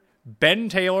 100. Ben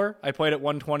Taylor, I played at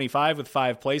 125 with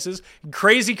 5 places.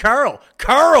 Crazy Carl.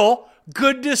 Carl,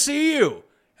 good to see you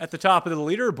at the top of the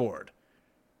leaderboard.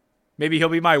 Maybe he'll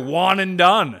be my one and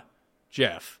done,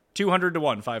 Jeff. 200 to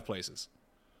 1, 5 places.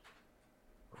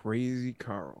 Crazy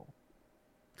Carl.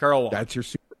 Carl won. That's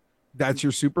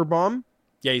your super bomb?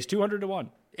 Yeah, he's 200 to 1.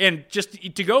 And just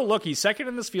to go look, he's second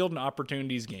in this field in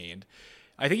opportunities gained.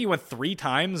 I think he went 3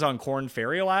 times on Corn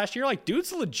Ferry last year. Like,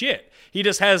 dude's legit. He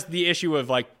just has the issue of,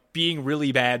 like, being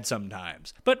really bad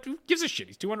sometimes. But who gives a shit?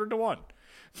 He's 200 to 1.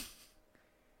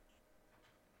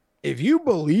 If you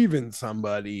believe in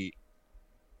somebody,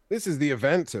 this is the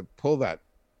event to pull that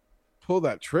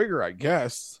trigger, I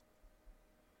guess.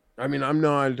 I mean, I'm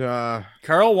not...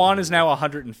 Carl Juan is now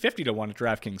 150 to 1 at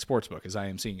DraftKings Sportsbook, as I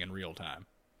am seeing in real time.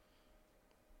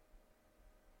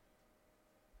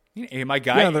 Hey, my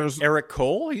guy, Eric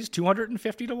Cole, he's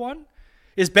 250 to 1.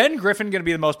 Is Ben Griffin going to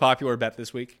be the most popular bet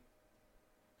this week?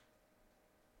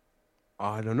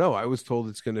 I don't know. I was told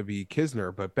it's going to be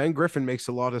Kisner, but Ben Griffin makes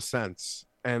a lot of sense,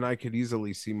 and I could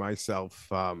easily see myself.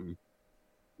 Betting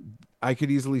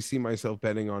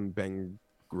on Ben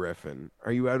Griffin.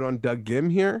 Are you out on Doug Gim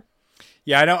here?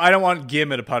 Yeah, I don't want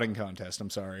Gim at a putting contest.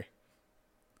 I'm sorry.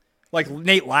 Like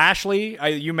Nate Lashley,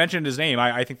 you mentioned his name.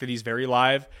 I think that he's very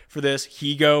live for this.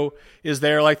 Higo is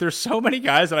there. Like, there's so many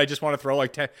guys that I just want to throw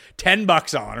like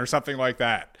 $10 on or something like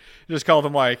that. Just call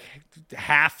them like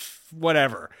half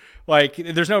whatever. Like,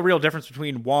 there's no real difference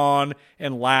between Juan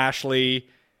and Lashley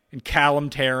and Callum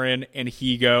Tarrant and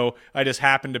Higo. I just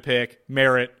happen to pick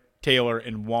Merritt, Taylor,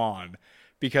 and Juan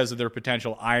because of their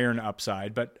potential iron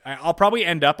upside. But I'll probably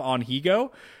end up on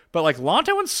Higo. But like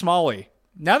Lonto and Smalley,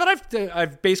 now that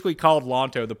I've basically called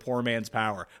Lonto the poor man's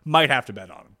power, might have to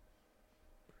bet on him.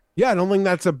 Yeah, I don't think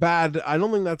that's a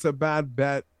bad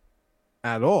bet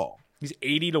at all. He's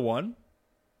 80 to 1.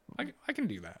 I can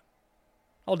do that.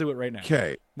 I'll do it right now.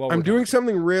 Okay. I'm doing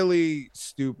something really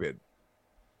stupid.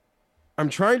 I'm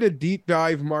trying to deep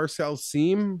dive Marcel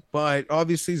Siem, but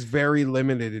obviously he's very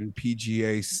limited in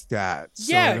PGA stats.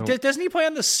 Yeah, doesn't he play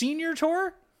on the senior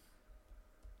tour?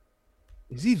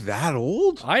 Is he that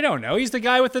old? I don't know. He's the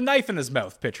guy with the knife in his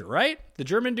mouth pitcher, right? The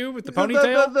German dude with the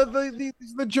ponytail?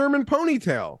 The German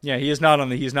ponytail. Yeah, he's not on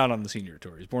the senior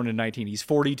tour. He's born in 19. He's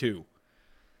 42.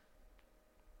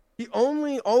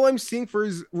 All I'm seeing for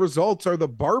his results are the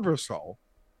Barbasol.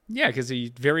 Yeah, because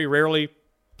he very rarely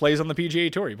plays on the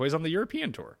PGA Tour. He plays on the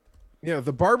European Tour. Yeah,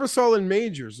 the Barbasol and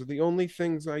majors are the only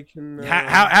things I can.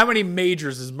 How many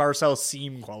majors is Marcel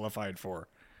Siem qualified for?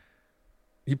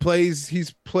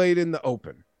 He's played in the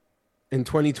Open in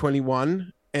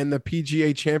 2021 and the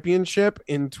PGA Championship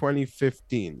in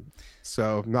 2015.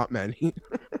 So not many.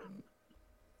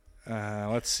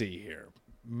 Let's see here.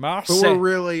 But we're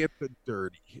really at the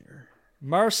dirty here.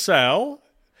 Marcel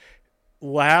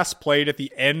last played at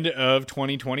the end of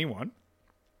 2021.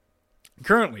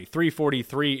 Currently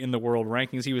 343 in the world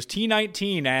rankings. He was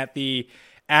T19 at the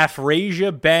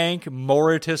Afrasiab Bank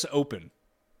Mauritius Open.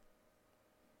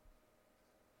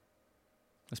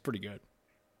 That's pretty good.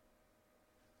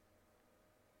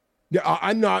 Yeah,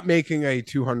 I'm not making a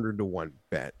 200-1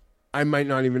 bet. I might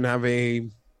not even have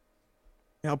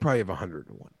I'll probably have a 100-1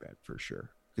 bet for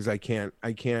sure. Because I can't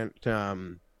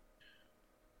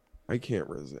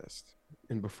resist.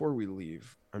 And before we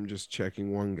leave, I'm just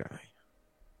checking one guy.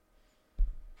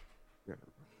 Yeah.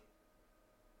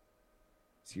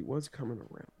 He was coming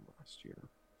around last year.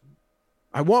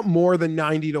 I want more than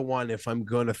 90-1 if I'm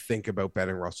going to think about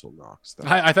betting Russell Knox.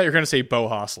 I thought you were going to say Bo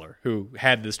Hostler, who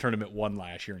had this tournament won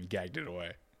last year and gagged it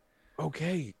away.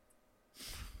 Okay.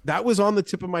 That was on the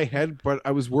tip of my head, but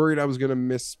I was worried I was going to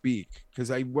misspeak because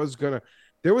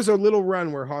there was a little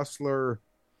run where Hostler,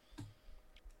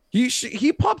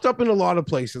 he popped up in a lot of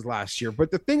places last year.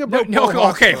 But the thing about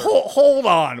okay, hold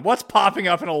on. What's popping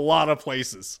up in a lot of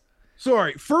places?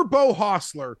 Sorry, for Bo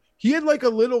Hostler, he had like a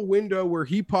little window where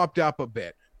he popped up a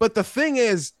bit. But the thing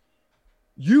is,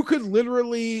 you could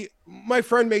literally, my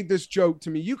friend made this joke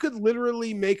to me, you could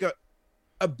literally make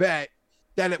a bet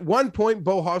that at one point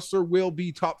Bo Hostler will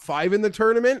be top 5 in the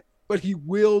tournament, but he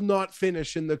will not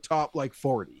finish in the top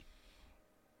 40.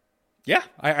 Yeah,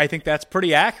 I think that's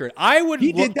pretty accurate.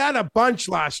 He did that a bunch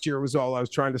last year was all I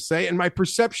was trying to say. And my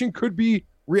perception could be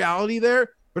reality there,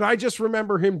 but I just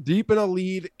remember him deep in a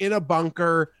lead in a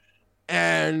bunker.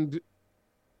 And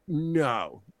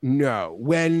no,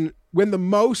 when the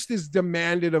most is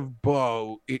demanded of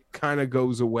Bo, it kind of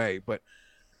goes away. But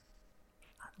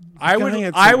I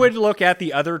would look at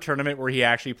the other tournament where he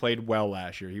actually played well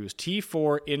last year. He was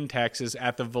T4 in Texas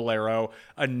at the Valero,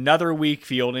 another weak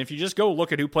field. And if you just go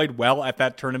look at who played well at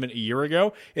that tournament a year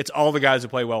ago, it's all the guys who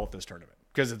play well at this tournament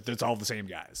because it's all the same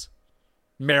guys.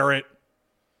 Merritt,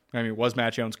 was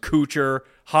Matt Jones, Kuchar,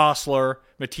 Hostler,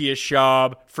 Matthias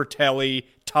Schaub, Fratelli,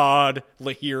 Todd,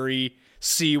 Lahiri,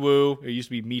 Siwoo, it used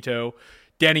to be Mito,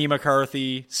 Denny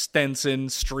McCarthy, Stenson,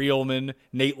 Streelman,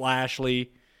 Nate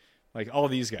Lashley. All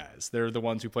these guys, they're the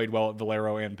ones who played well at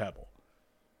Valero and Pebble.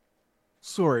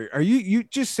 Sorry, you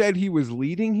just said he was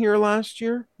leading here last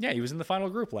year? Yeah, he was in the final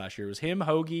group last year. It was him,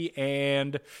 Hoagie,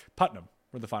 and Putnam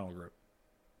were the final group.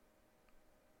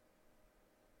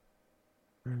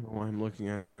 I don't know why I'm looking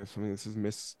at something. This is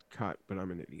miscut, but I'm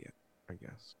an idiot, I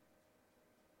guess.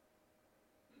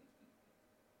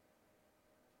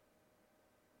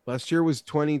 Last year was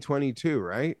 2022,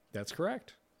 right? That's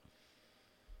correct.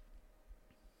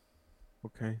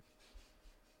 Okay.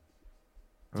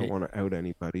 I don't want to out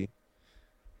anybody.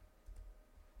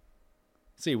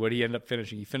 Let's see, what did he end up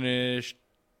finishing? He finished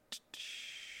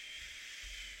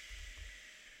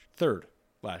 3rd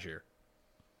last year.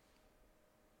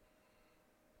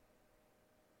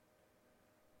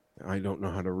 I don't know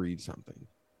how to read something.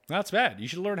 That's bad. You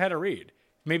should learn how to read.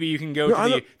 Maybe you can go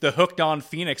to the Hooked on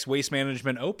Phoenix Waste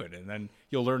Management Open, and then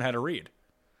you'll learn how to read.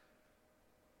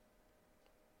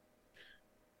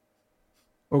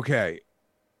 Okay.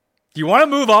 Do you want to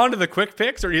move on to the quick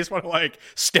picks, or do you just want to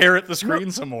stare at the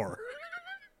screen some more?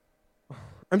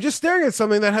 I'm just staring at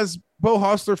something that has Bo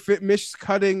Hostler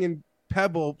miscutting and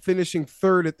Pebble finishing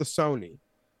 3rd at the Sony.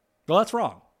 Well, that's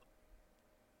wrong.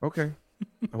 Okay.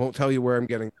 I won't tell you where I'm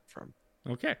getting it from.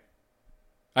 Okay.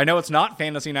 I know it's not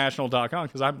fantasynational.com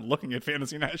because I'm looking at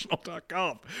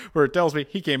fantasynational.com where it tells me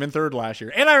he came in 3rd last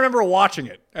year. And I remember watching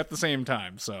it at the same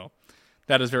time. So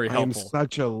that is very helpful. I'm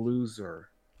such a loser.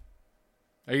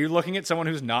 Are you looking at someone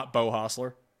who's not Bo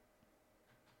Hostler?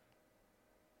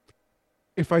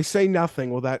 If I say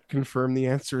nothing, will that confirm the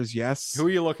answer is yes? Who are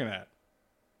you looking at?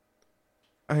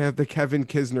 I have the Kevin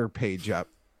Kisner page up.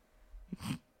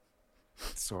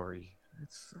 Sorry.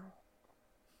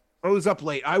 I was up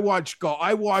late. I watched golf.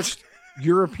 I watched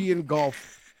European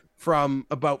golf from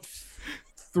about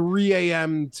 3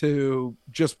 a.m. to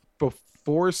just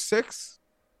before 6.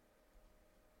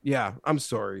 Yeah, I'm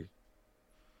sorry.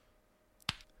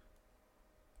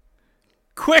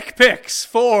 Quick picks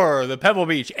for the Pebble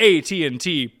Beach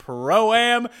AT&T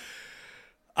Pro-Am.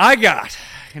 I got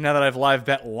now that I've live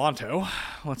bet Lonto,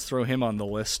 let's throw him on the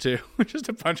list too. Just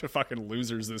a bunch of fucking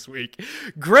losers this week.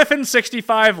 Griffin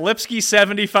 65, Lipsky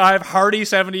 75, Hardy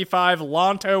 75,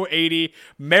 Lonto 80,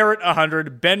 Merritt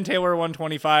 100, Ben Taylor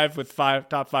 125 with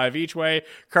top 5 each way,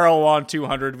 Carl Wan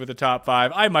 200 with the top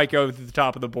 5. I might go to the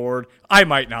top of the board. I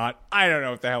might not. I don't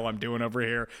know what the hell I'm doing over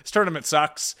here. This tournament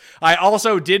sucks. I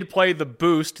also did play the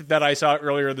boost that I saw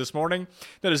earlier this morning.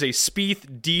 That is a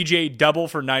Spieth DJ double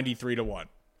for 93 to 1.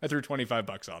 I threw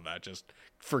 $25 on that just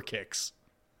for kicks.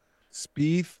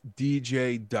 Spieth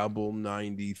DJ double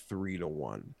 93 to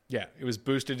 1. Yeah, it was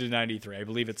boosted to 93. I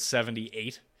believe it's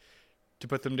 78 to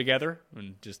put them together,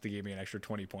 and just they gave me an extra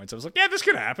 20 points. I was like, yeah, this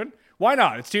could happen. Why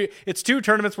not? It's two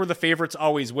tournaments where the favorites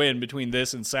always win between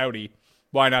this and Saudi.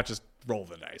 Why not just roll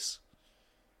the dice?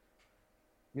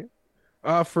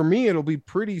 Yeah. For me, it'll be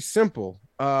pretty simple.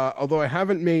 Although I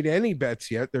haven't made any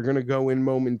bets yet, they're going to go in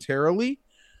momentarily.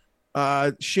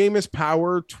 Seamus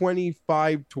Power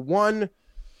 25 to 1,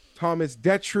 Thomas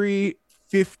Detry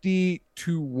 50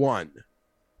 to 1.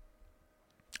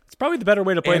 It's probably the better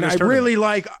way to play and this I tournament.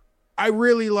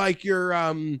 really like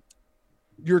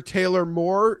your Taylor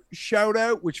Moore shout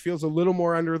out, which feels a little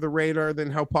more under the radar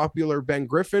than how popular Ben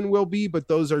Griffin will be, but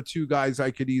those are two guys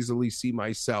I could easily see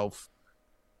myself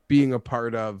being a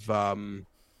part of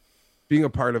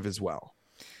as well.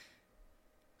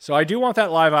 So I do want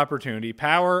that live opportunity,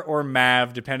 Power or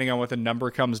Mav, depending on what the number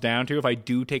comes down to. If I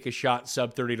do take a shot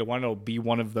sub 30 to 1, it'll be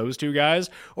one of those two guys.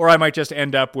 Or I might just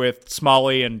end up with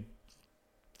Smalley,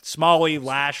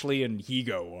 Lashley, and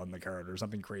Higo on the card or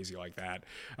something crazy like that.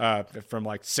 From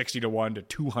like 60 to 1 to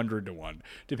 200 to 1,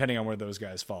 depending on where those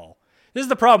guys fall. This is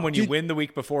the problem when you win the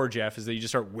week before, Jeff, is that you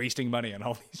just start wasting money on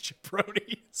all these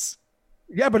jabronis.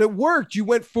 Yeah, but it worked. You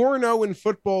went 4-0 in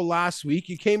football last week.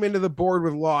 You came into the board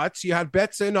with lots. You had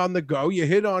bets in on the go. You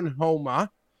hit on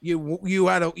Homa.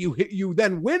 You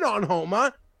then win on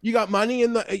Homa. You got money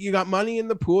in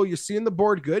the pool. You're seeing the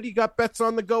board good. You got bets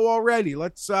on the go already.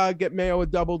 Let's get Mayo a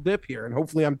double dip here, and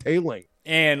hopefully I'm tailing.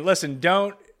 And listen,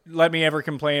 don't let me ever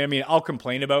complain. I mean, I'll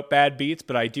complain about bad beats,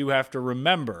 but I do have to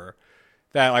remember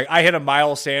that like I hit a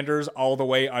Miles Sanders all the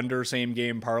way under same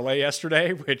game parlay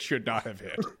yesterday, which should not have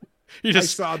hit. He just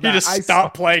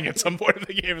stopped playing at some point in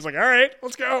the game. It's like, all right,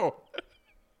 let's go.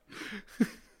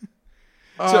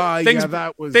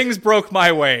 Things broke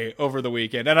my way over the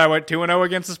weekend, and I went 2-0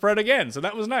 against the spread again, so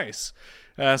that was nice.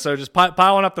 So just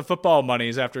piling up the football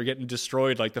monies after getting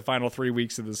destroyed like the final 3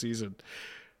 weeks of the season.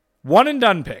 One and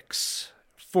done picks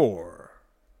for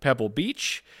Pebble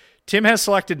Beach. Tim has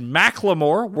selected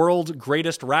Macklemore, world's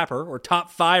greatest rapper, or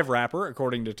top 5 rapper,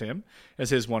 according to Tim,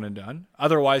 as his one and done.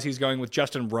 Otherwise, he's going with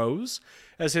Justin Rose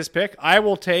as his pick. I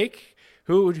will take,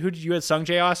 who did you had Sung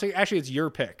Jae Austin? Actually, it's your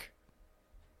pick.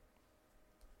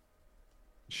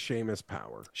 Seamus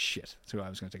Power. Shit, that's who I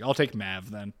was going to take. I'll take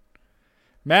Mav then.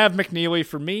 Mav McNeely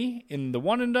for me in the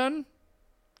one and done.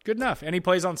 Good enough. Any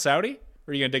plays on Saudi?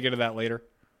 Or are you going to dig into that later?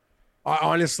 I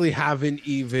honestly haven't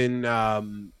even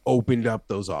opened up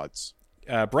those odds.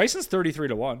 Bryson's 33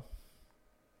 to 1.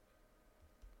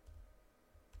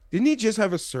 Didn't he just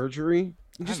have a surgery?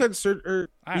 He just had surgery.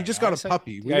 He just got a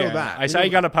puppy. We know that. I saw he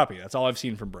got a puppy. That's all I've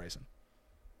seen from Bryson.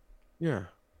 Yeah.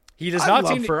 He does not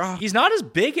seem he's not as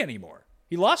big anymore.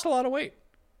 He lost a lot of weight.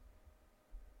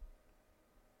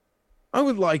 I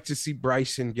would like to see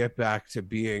Bryson get back to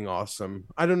being awesome.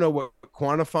 I don't know what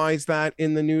quantifies that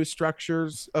in the new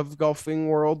structures of golfing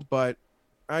world, but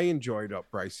I enjoyed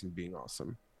Bryson being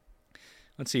awesome.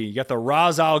 Let's see. You got the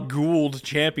Raz Al Ghul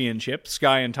Championship.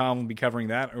 Sky and Tom will be covering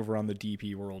that over on the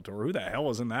DP World Tour. Who the hell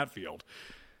is in that field?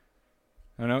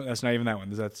 Oh, no, that's not even that one.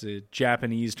 That's a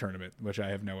Japanese tournament, which I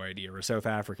have no idea, or a South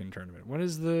African tournament. What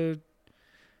is the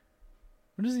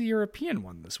European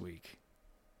one this week?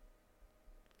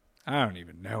 I don't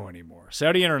even know anymore.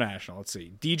 Saudi International. Let's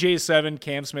see. DJ 7,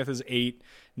 Cam Smith is 8.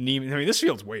 Neiman. I mean, this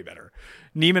field's way better.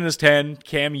 Neiman is 10.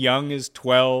 Cam Young is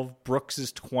 12. Brooks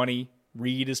is 20.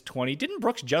 Reed is 20. Didn't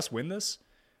Brooks just win this?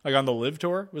 Like on the Live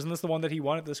Tour? Wasn't this the one that he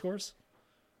won at this course?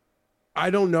 I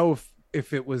don't know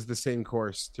if it was the same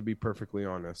course, to be perfectly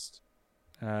honest.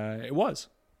 It was.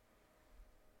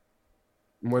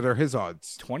 What are his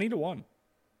odds? 20 to 1.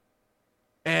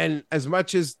 And as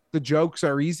much as the jokes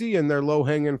are easy and they're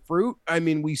low-hanging fruit, I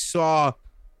mean, there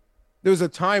was a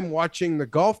time watching the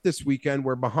golf this weekend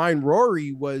where behind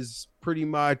Rory was pretty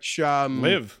much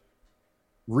Live.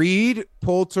 Reed,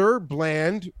 Poulter,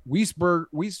 Bland,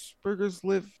 Wiesberger's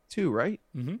Live too, right?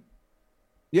 Mm-hmm.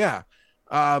 Yeah.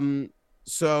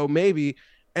 So maybe,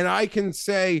 and I can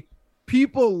say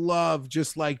people love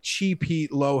just like cheap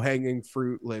heat, low-hanging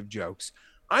fruit Live jokes.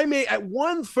 I made at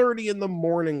 1:30 in the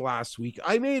morning last week,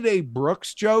 I made a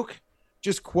Brooks joke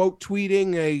just quote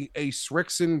tweeting a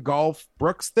Srixon Golf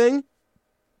Brooks thing,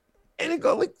 and it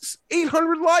got like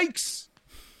 800 likes.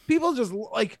 People just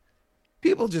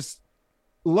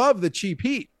love the cheap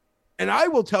heat. And I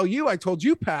will tell you, I told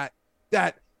you, Pat,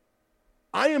 that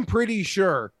I am pretty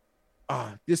sure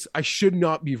I should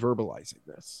not be verbalizing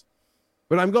this,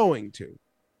 but I'm going to.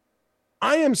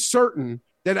 I am certain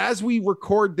that as we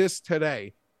record this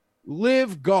today,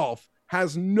 Live Golf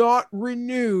has not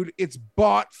renewed its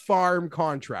bot farm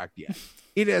contract yet.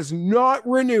 It has not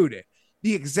renewed it.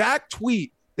 The exact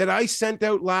tweet that I sent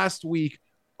out last week,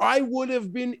 I would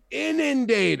have been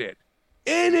inundated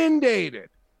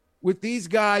with these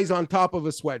guys on top of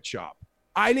a sweatshop.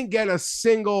 I don't think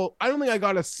I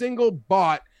got a single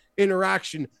bot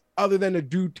interaction other than a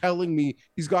dude telling me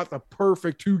he's got the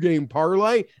perfect 2-game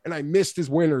parlay and I missed his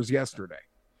winners yesterday.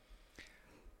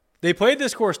 They played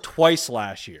this course twice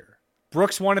last year.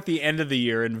 Brooks won at the end of the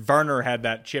year, and Varner had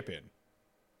that chip in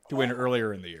to win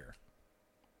earlier in the year.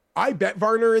 I bet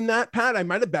Varner in that, Pat. I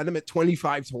might have bet him at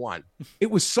 25-1.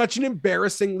 It was such an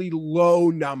embarrassingly low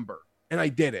number, and I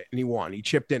did it, and he won. He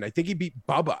chipped in. I think he beat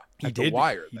Bubba at the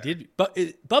wire. He did. But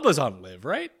Bubba's on Live,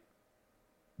 right?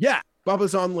 Yeah,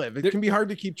 Bubba's on Live. It can be hard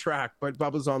to keep track, but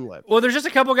Bubba's on Live. Well, there's just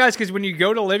a couple guys, because when you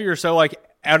go to Live, you're so like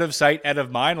out of sight, out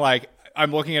of mind. Like,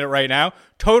 I'm looking at it right now.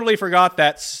 Totally forgot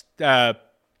that,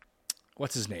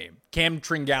 what's his name? Cam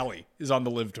Tringali is on the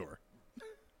Live Tour.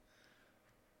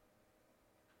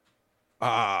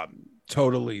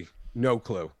 Totally no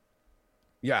clue.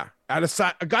 Yeah. Out of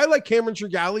sight. A guy like Cameron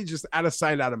Tringali, just out of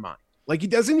sight, out of mind. Like, he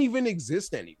doesn't even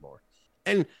exist anymore.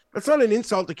 And that's not an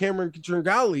insult to Cameron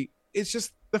Tringali. It's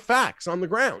just the facts on the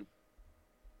ground.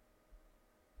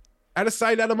 Out of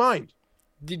sight, out of mind.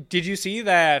 Did you see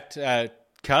that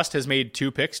Cust has made 2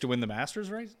 picks to win the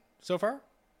Masters race so far?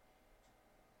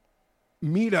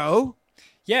 Mito.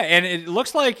 Yeah, and it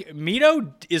looks like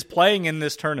Mito is playing in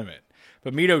this tournament,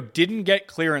 but Mito didn't get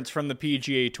clearance from the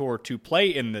PGA Tour to play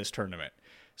in this tournament.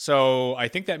 So I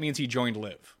think that means he joined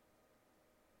Live.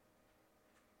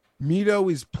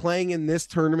 Mito is playing in this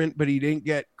tournament, but he didn't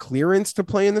get clearance to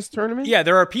play in this tournament? Yeah,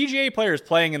 there are PGA players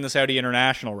playing in the Saudi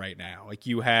International right now. Like,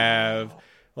 you have,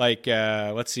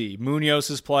 let's see, Munoz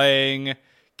is playing,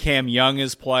 Cam Young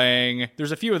is playing.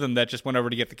 There's a few of them that just went over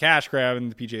to get the cash grab,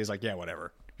 and the PGA is like, yeah,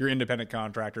 whatever. You're independent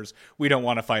contractors. We don't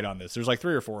want to fight on this. There's like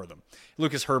 3 or 4 of them.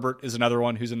 Lucas Herbert is another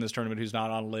one who's in this tournament who's not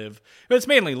on Live. But it's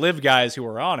mainly Live guys who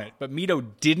are on it. But Mito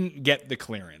didn't get the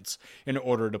clearance in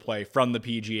order to play from the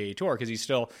PGA Tour because he's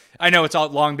still... I know it's all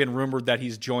long been rumored that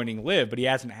he's joining Live, but he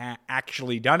hasn't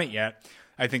actually done it yet.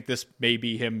 I think this may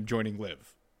be him joining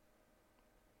Live.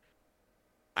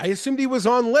 I assumed he was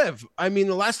on Live. I mean,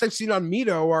 the last I've seen on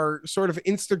Mito are sort of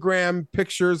Instagram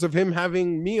pictures of him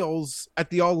having meals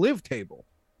at the All Live table.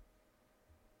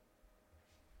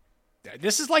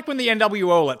 This is like when the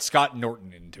NWO let Scott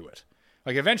Norton into it.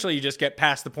 Like, eventually you just get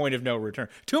past the point of no return.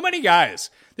 Too many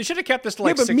guys. They should have kept this to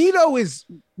like 6.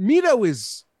 Mito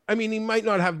is, I mean, he might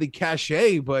not have the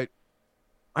cachet, but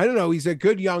I don't know. He's a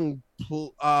good young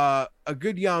player.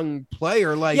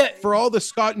 Like, yeah. For all the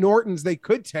Scott Nortons they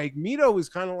could take, Mito is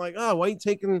kind of like, oh, why are you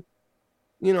taking,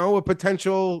 a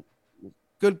potential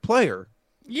good player?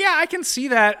 Yeah, I can see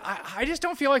that. I just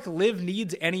don't feel like Liv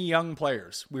needs any young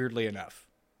players, weirdly enough.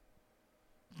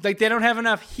 Like, they don't have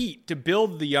enough heat to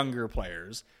build the younger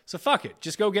players. So fuck it.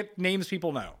 Just go get names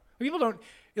people know. People don't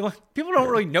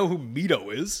really know who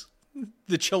Mito is.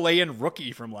 The Chilean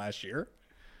rookie from last year.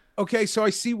 Okay, so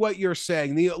I see what you're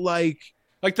saying. The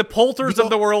Poulters of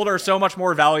the world are so much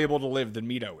more valuable to Live than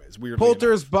Mito is. Weirdly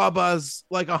Poulters, enough. Bubba's,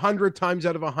 like 100 times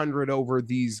out of 100 over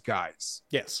these guys.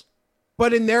 Yes.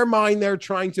 But in their mind, they're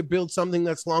trying to build something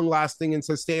that's long-lasting and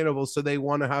sustainable, so they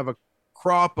want to have a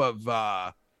crop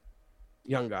of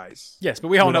young guys. Yes, but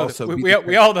we all know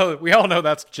we all know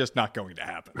that's just not going to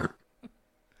happen.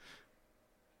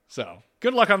 So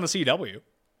good luck on the CW.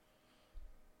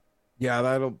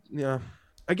 Yeah.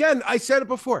 Again, I said it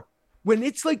before. When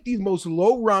it's like the most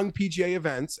low-rung PGA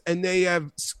events, and they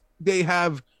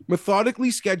have methodically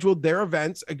scheduled their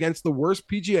events against the worst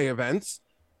PGA events,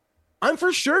 I'm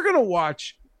for sure gonna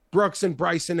watch Brooks and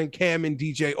Bryson and Cam and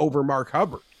DJ over Mark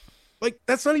Hubbard. Like,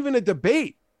 that's not even a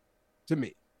debate to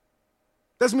me.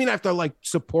 Doesn't mean I have to like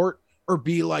support or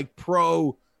be like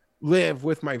pro Live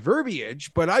with my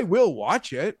verbiage, but I will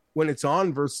watch it when it's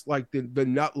on versus like the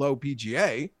nut low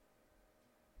PGA.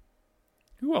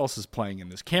 Who else is playing in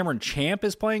this? Cameron Champ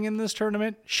is playing in this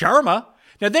tournament. Sharma.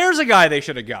 Now there's a guy they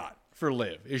should have got for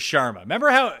Live is Sharma.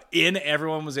 Remember how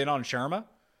everyone was in on Sharma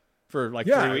for like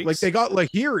 3 weeks? Like they got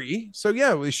Lahiri. So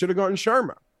yeah, they should have gotten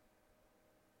Sharma.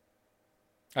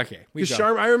 Okay.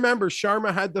 I remember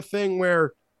Sharma had the thing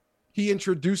where he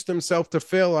introduced himself to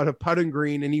Phil on a putting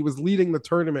green, and he was leading the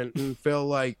tournament, and Phil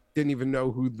like didn't even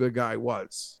know who the guy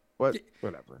was. But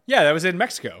whatever. Yeah, that was in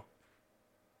Mexico.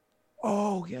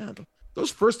 Oh yeah,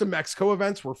 those first Mexico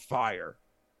events were fire.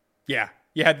 Yeah.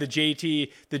 You had the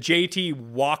JT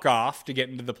walk off to get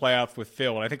into the playoff with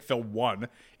Phil, and I think Phil won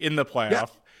in the playoff. Yeah.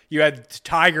 You had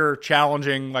Tiger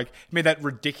challenging, like, made that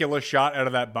ridiculous shot out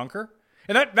of that bunker.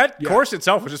 And that course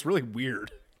itself was just really weird.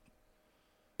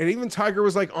 And even Tiger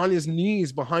was like on his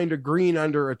knees behind a green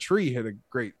under a tree, hit a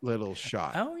great little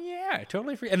shot. Oh yeah, I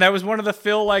totally forget. And that was one of the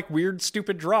Phil like weird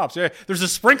stupid drops. Yeah, there's a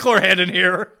sprinkler head in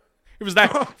here. It was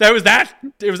that.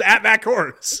 It was at that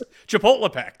course,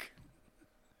 Chapultepec.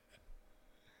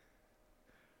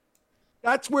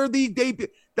 That's where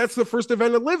that's the first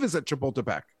event to live is at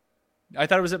Chapultepec. I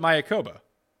thought it was at Mayakoba.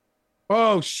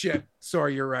 Oh shit!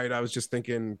 Sorry, you're right. I was just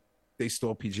thinking they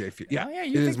stole PGA Field. Yeah, yeah.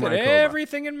 You think that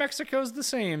everything in Mexico is the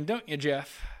same, don't you,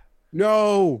 Jeff?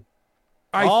 No,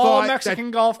 all Mexican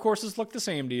golf courses look the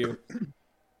same to you.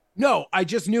 No, I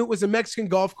just knew it was a Mexican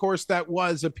golf course that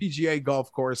was a PGA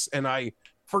golf course, and I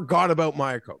forgot about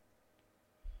Mayakoba.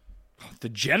 The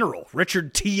General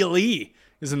Richard T. Lee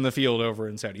is in the field over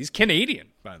in Saudi. He's Canadian,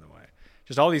 by the way.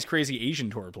 Just all these crazy Asian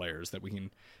tour players that we can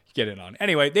get in on.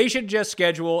 Anyway, they should just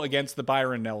schedule against the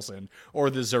Byron Nelson or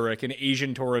the Zurich an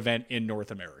Asian tour event in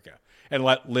North America and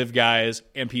let live guys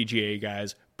and PGA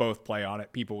guys both play on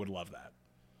it. People would love that.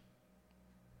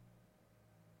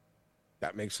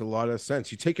 That makes a lot of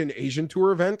sense. You take an Asian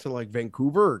tour event to like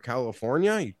Vancouver or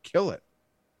California, you kill it.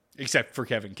 Except for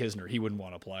Kevin Kisner. He wouldn't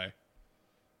want to play.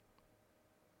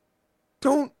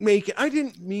 Don't make it. I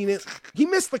didn't mean it. He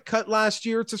missed the cut last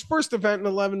year. It's his first event in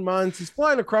 11 months. He's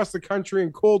flying across the country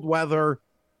in cold weather.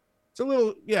 It's a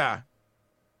little, yeah.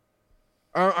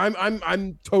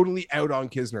 I'm totally out on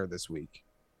Kisner this week.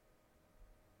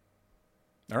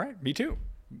 All right, me too.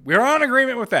 We're on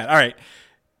agreement with that. All right.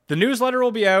 The newsletter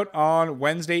will be out on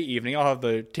Wednesday evening. I'll have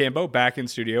the Tambo back in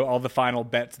studio. All the final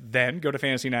bets then. Go to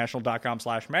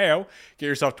fantasynational.com/Mayo. Get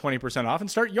yourself 20% off and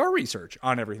start your research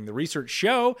on everything. The research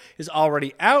show is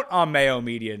already out on Mayo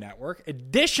Media Network.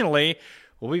 Additionally,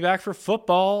 we'll be back for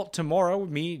football tomorrow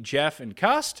with me, Jeff, and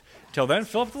Cust. Till then,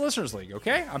 fill up the Listeners League,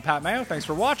 okay? I'm Pat Mayo. Thanks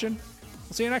for watching.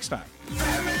 We'll see you next time.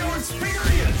 Pat Mayo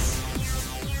Experience!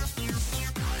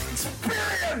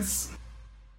 Experience!